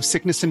symptoms of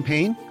sickness and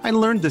pain? I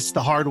learned this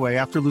the hard way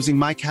after losing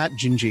my cat,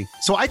 Gingy.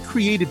 So I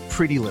created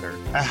Pretty Litter,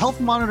 a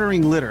health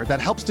monitoring litter that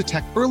helps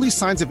detect early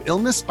signs of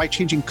illness by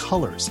changing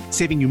colors,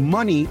 saving you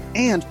money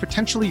and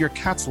potentially your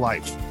cat's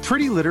life.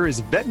 Pretty Litter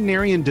is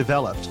veterinarian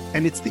developed,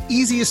 and it's the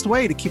easiest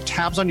way to keep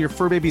tabs on your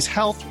fur baby's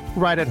health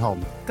right at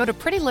home. Go to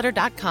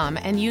prettylitter.com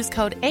and use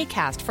code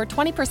ACAST for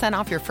 20%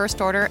 off your first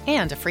order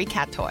and a free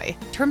cat toy.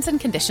 Terms and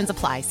conditions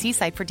apply. See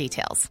site for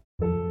details.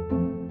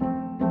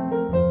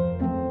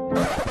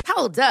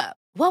 Hold up.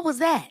 What was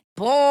that?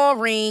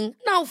 Boring.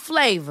 No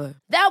flavor.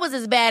 That was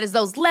as bad as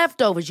those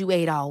leftovers you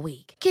ate all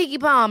week. Keke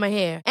Palmer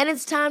here, and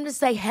it's time to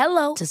say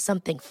hello to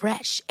something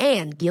fresh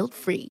and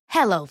guilt-free.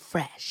 Hello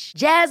Fresh.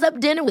 Jazz up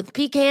dinner with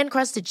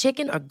pecan-crusted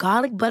chicken or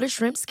garlic butter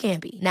shrimp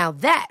scampi. Now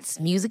that's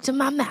music to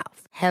my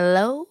mouth.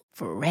 Hello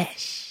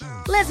Fresh.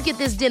 Let's get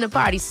this dinner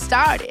party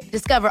started.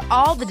 Discover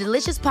all the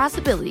delicious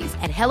possibilities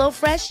at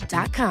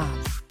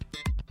HelloFresh.com.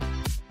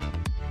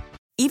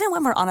 Even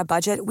when we're on a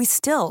budget, we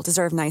still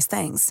deserve nice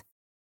things.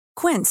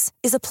 Quince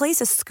is a place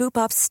to scoop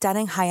up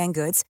stunning high-end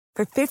goods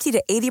for 50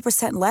 to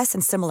 80% less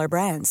than similar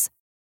brands.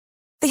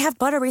 They have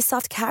buttery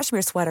soft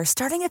cashmere sweaters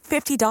starting at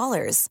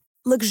 $50,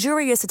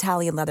 luxurious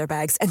Italian leather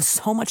bags, and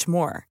so much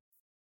more.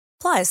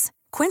 Plus,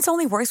 Quince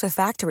only works with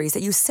factories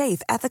that use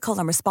safe, ethical,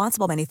 and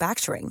responsible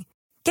manufacturing.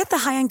 Get the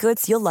high-end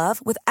goods you'll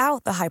love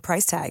without the high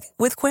price tag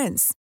with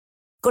Quince.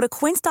 Go to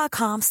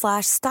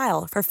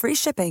quince.com/style for free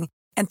shipping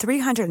and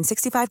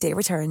 365-day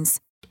returns.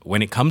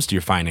 When it comes to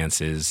your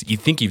finances, you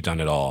think you've done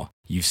it all.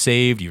 You've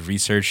saved, you've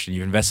researched, and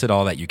you've invested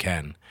all that you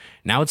can.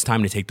 Now it's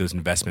time to take those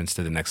investments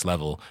to the next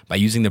level by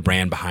using the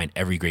brand behind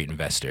every great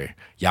investor,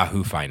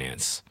 Yahoo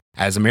Finance.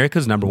 As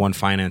America's #1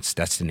 finance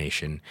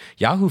destination,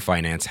 Yahoo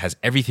Finance has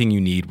everything you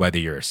need, whether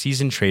you're a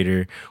seasoned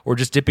trader or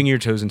just dipping your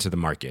toes into the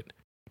market.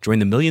 Join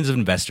the millions of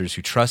investors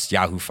who trust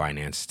Yahoo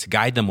Finance to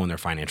guide them on their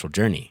financial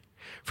journey.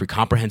 For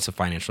comprehensive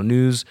financial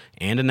news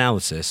and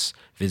analysis,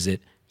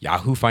 visit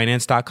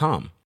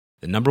yahoofinance.com.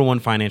 The #1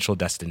 financial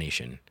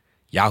destination,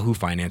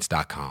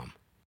 yahoofinance.com.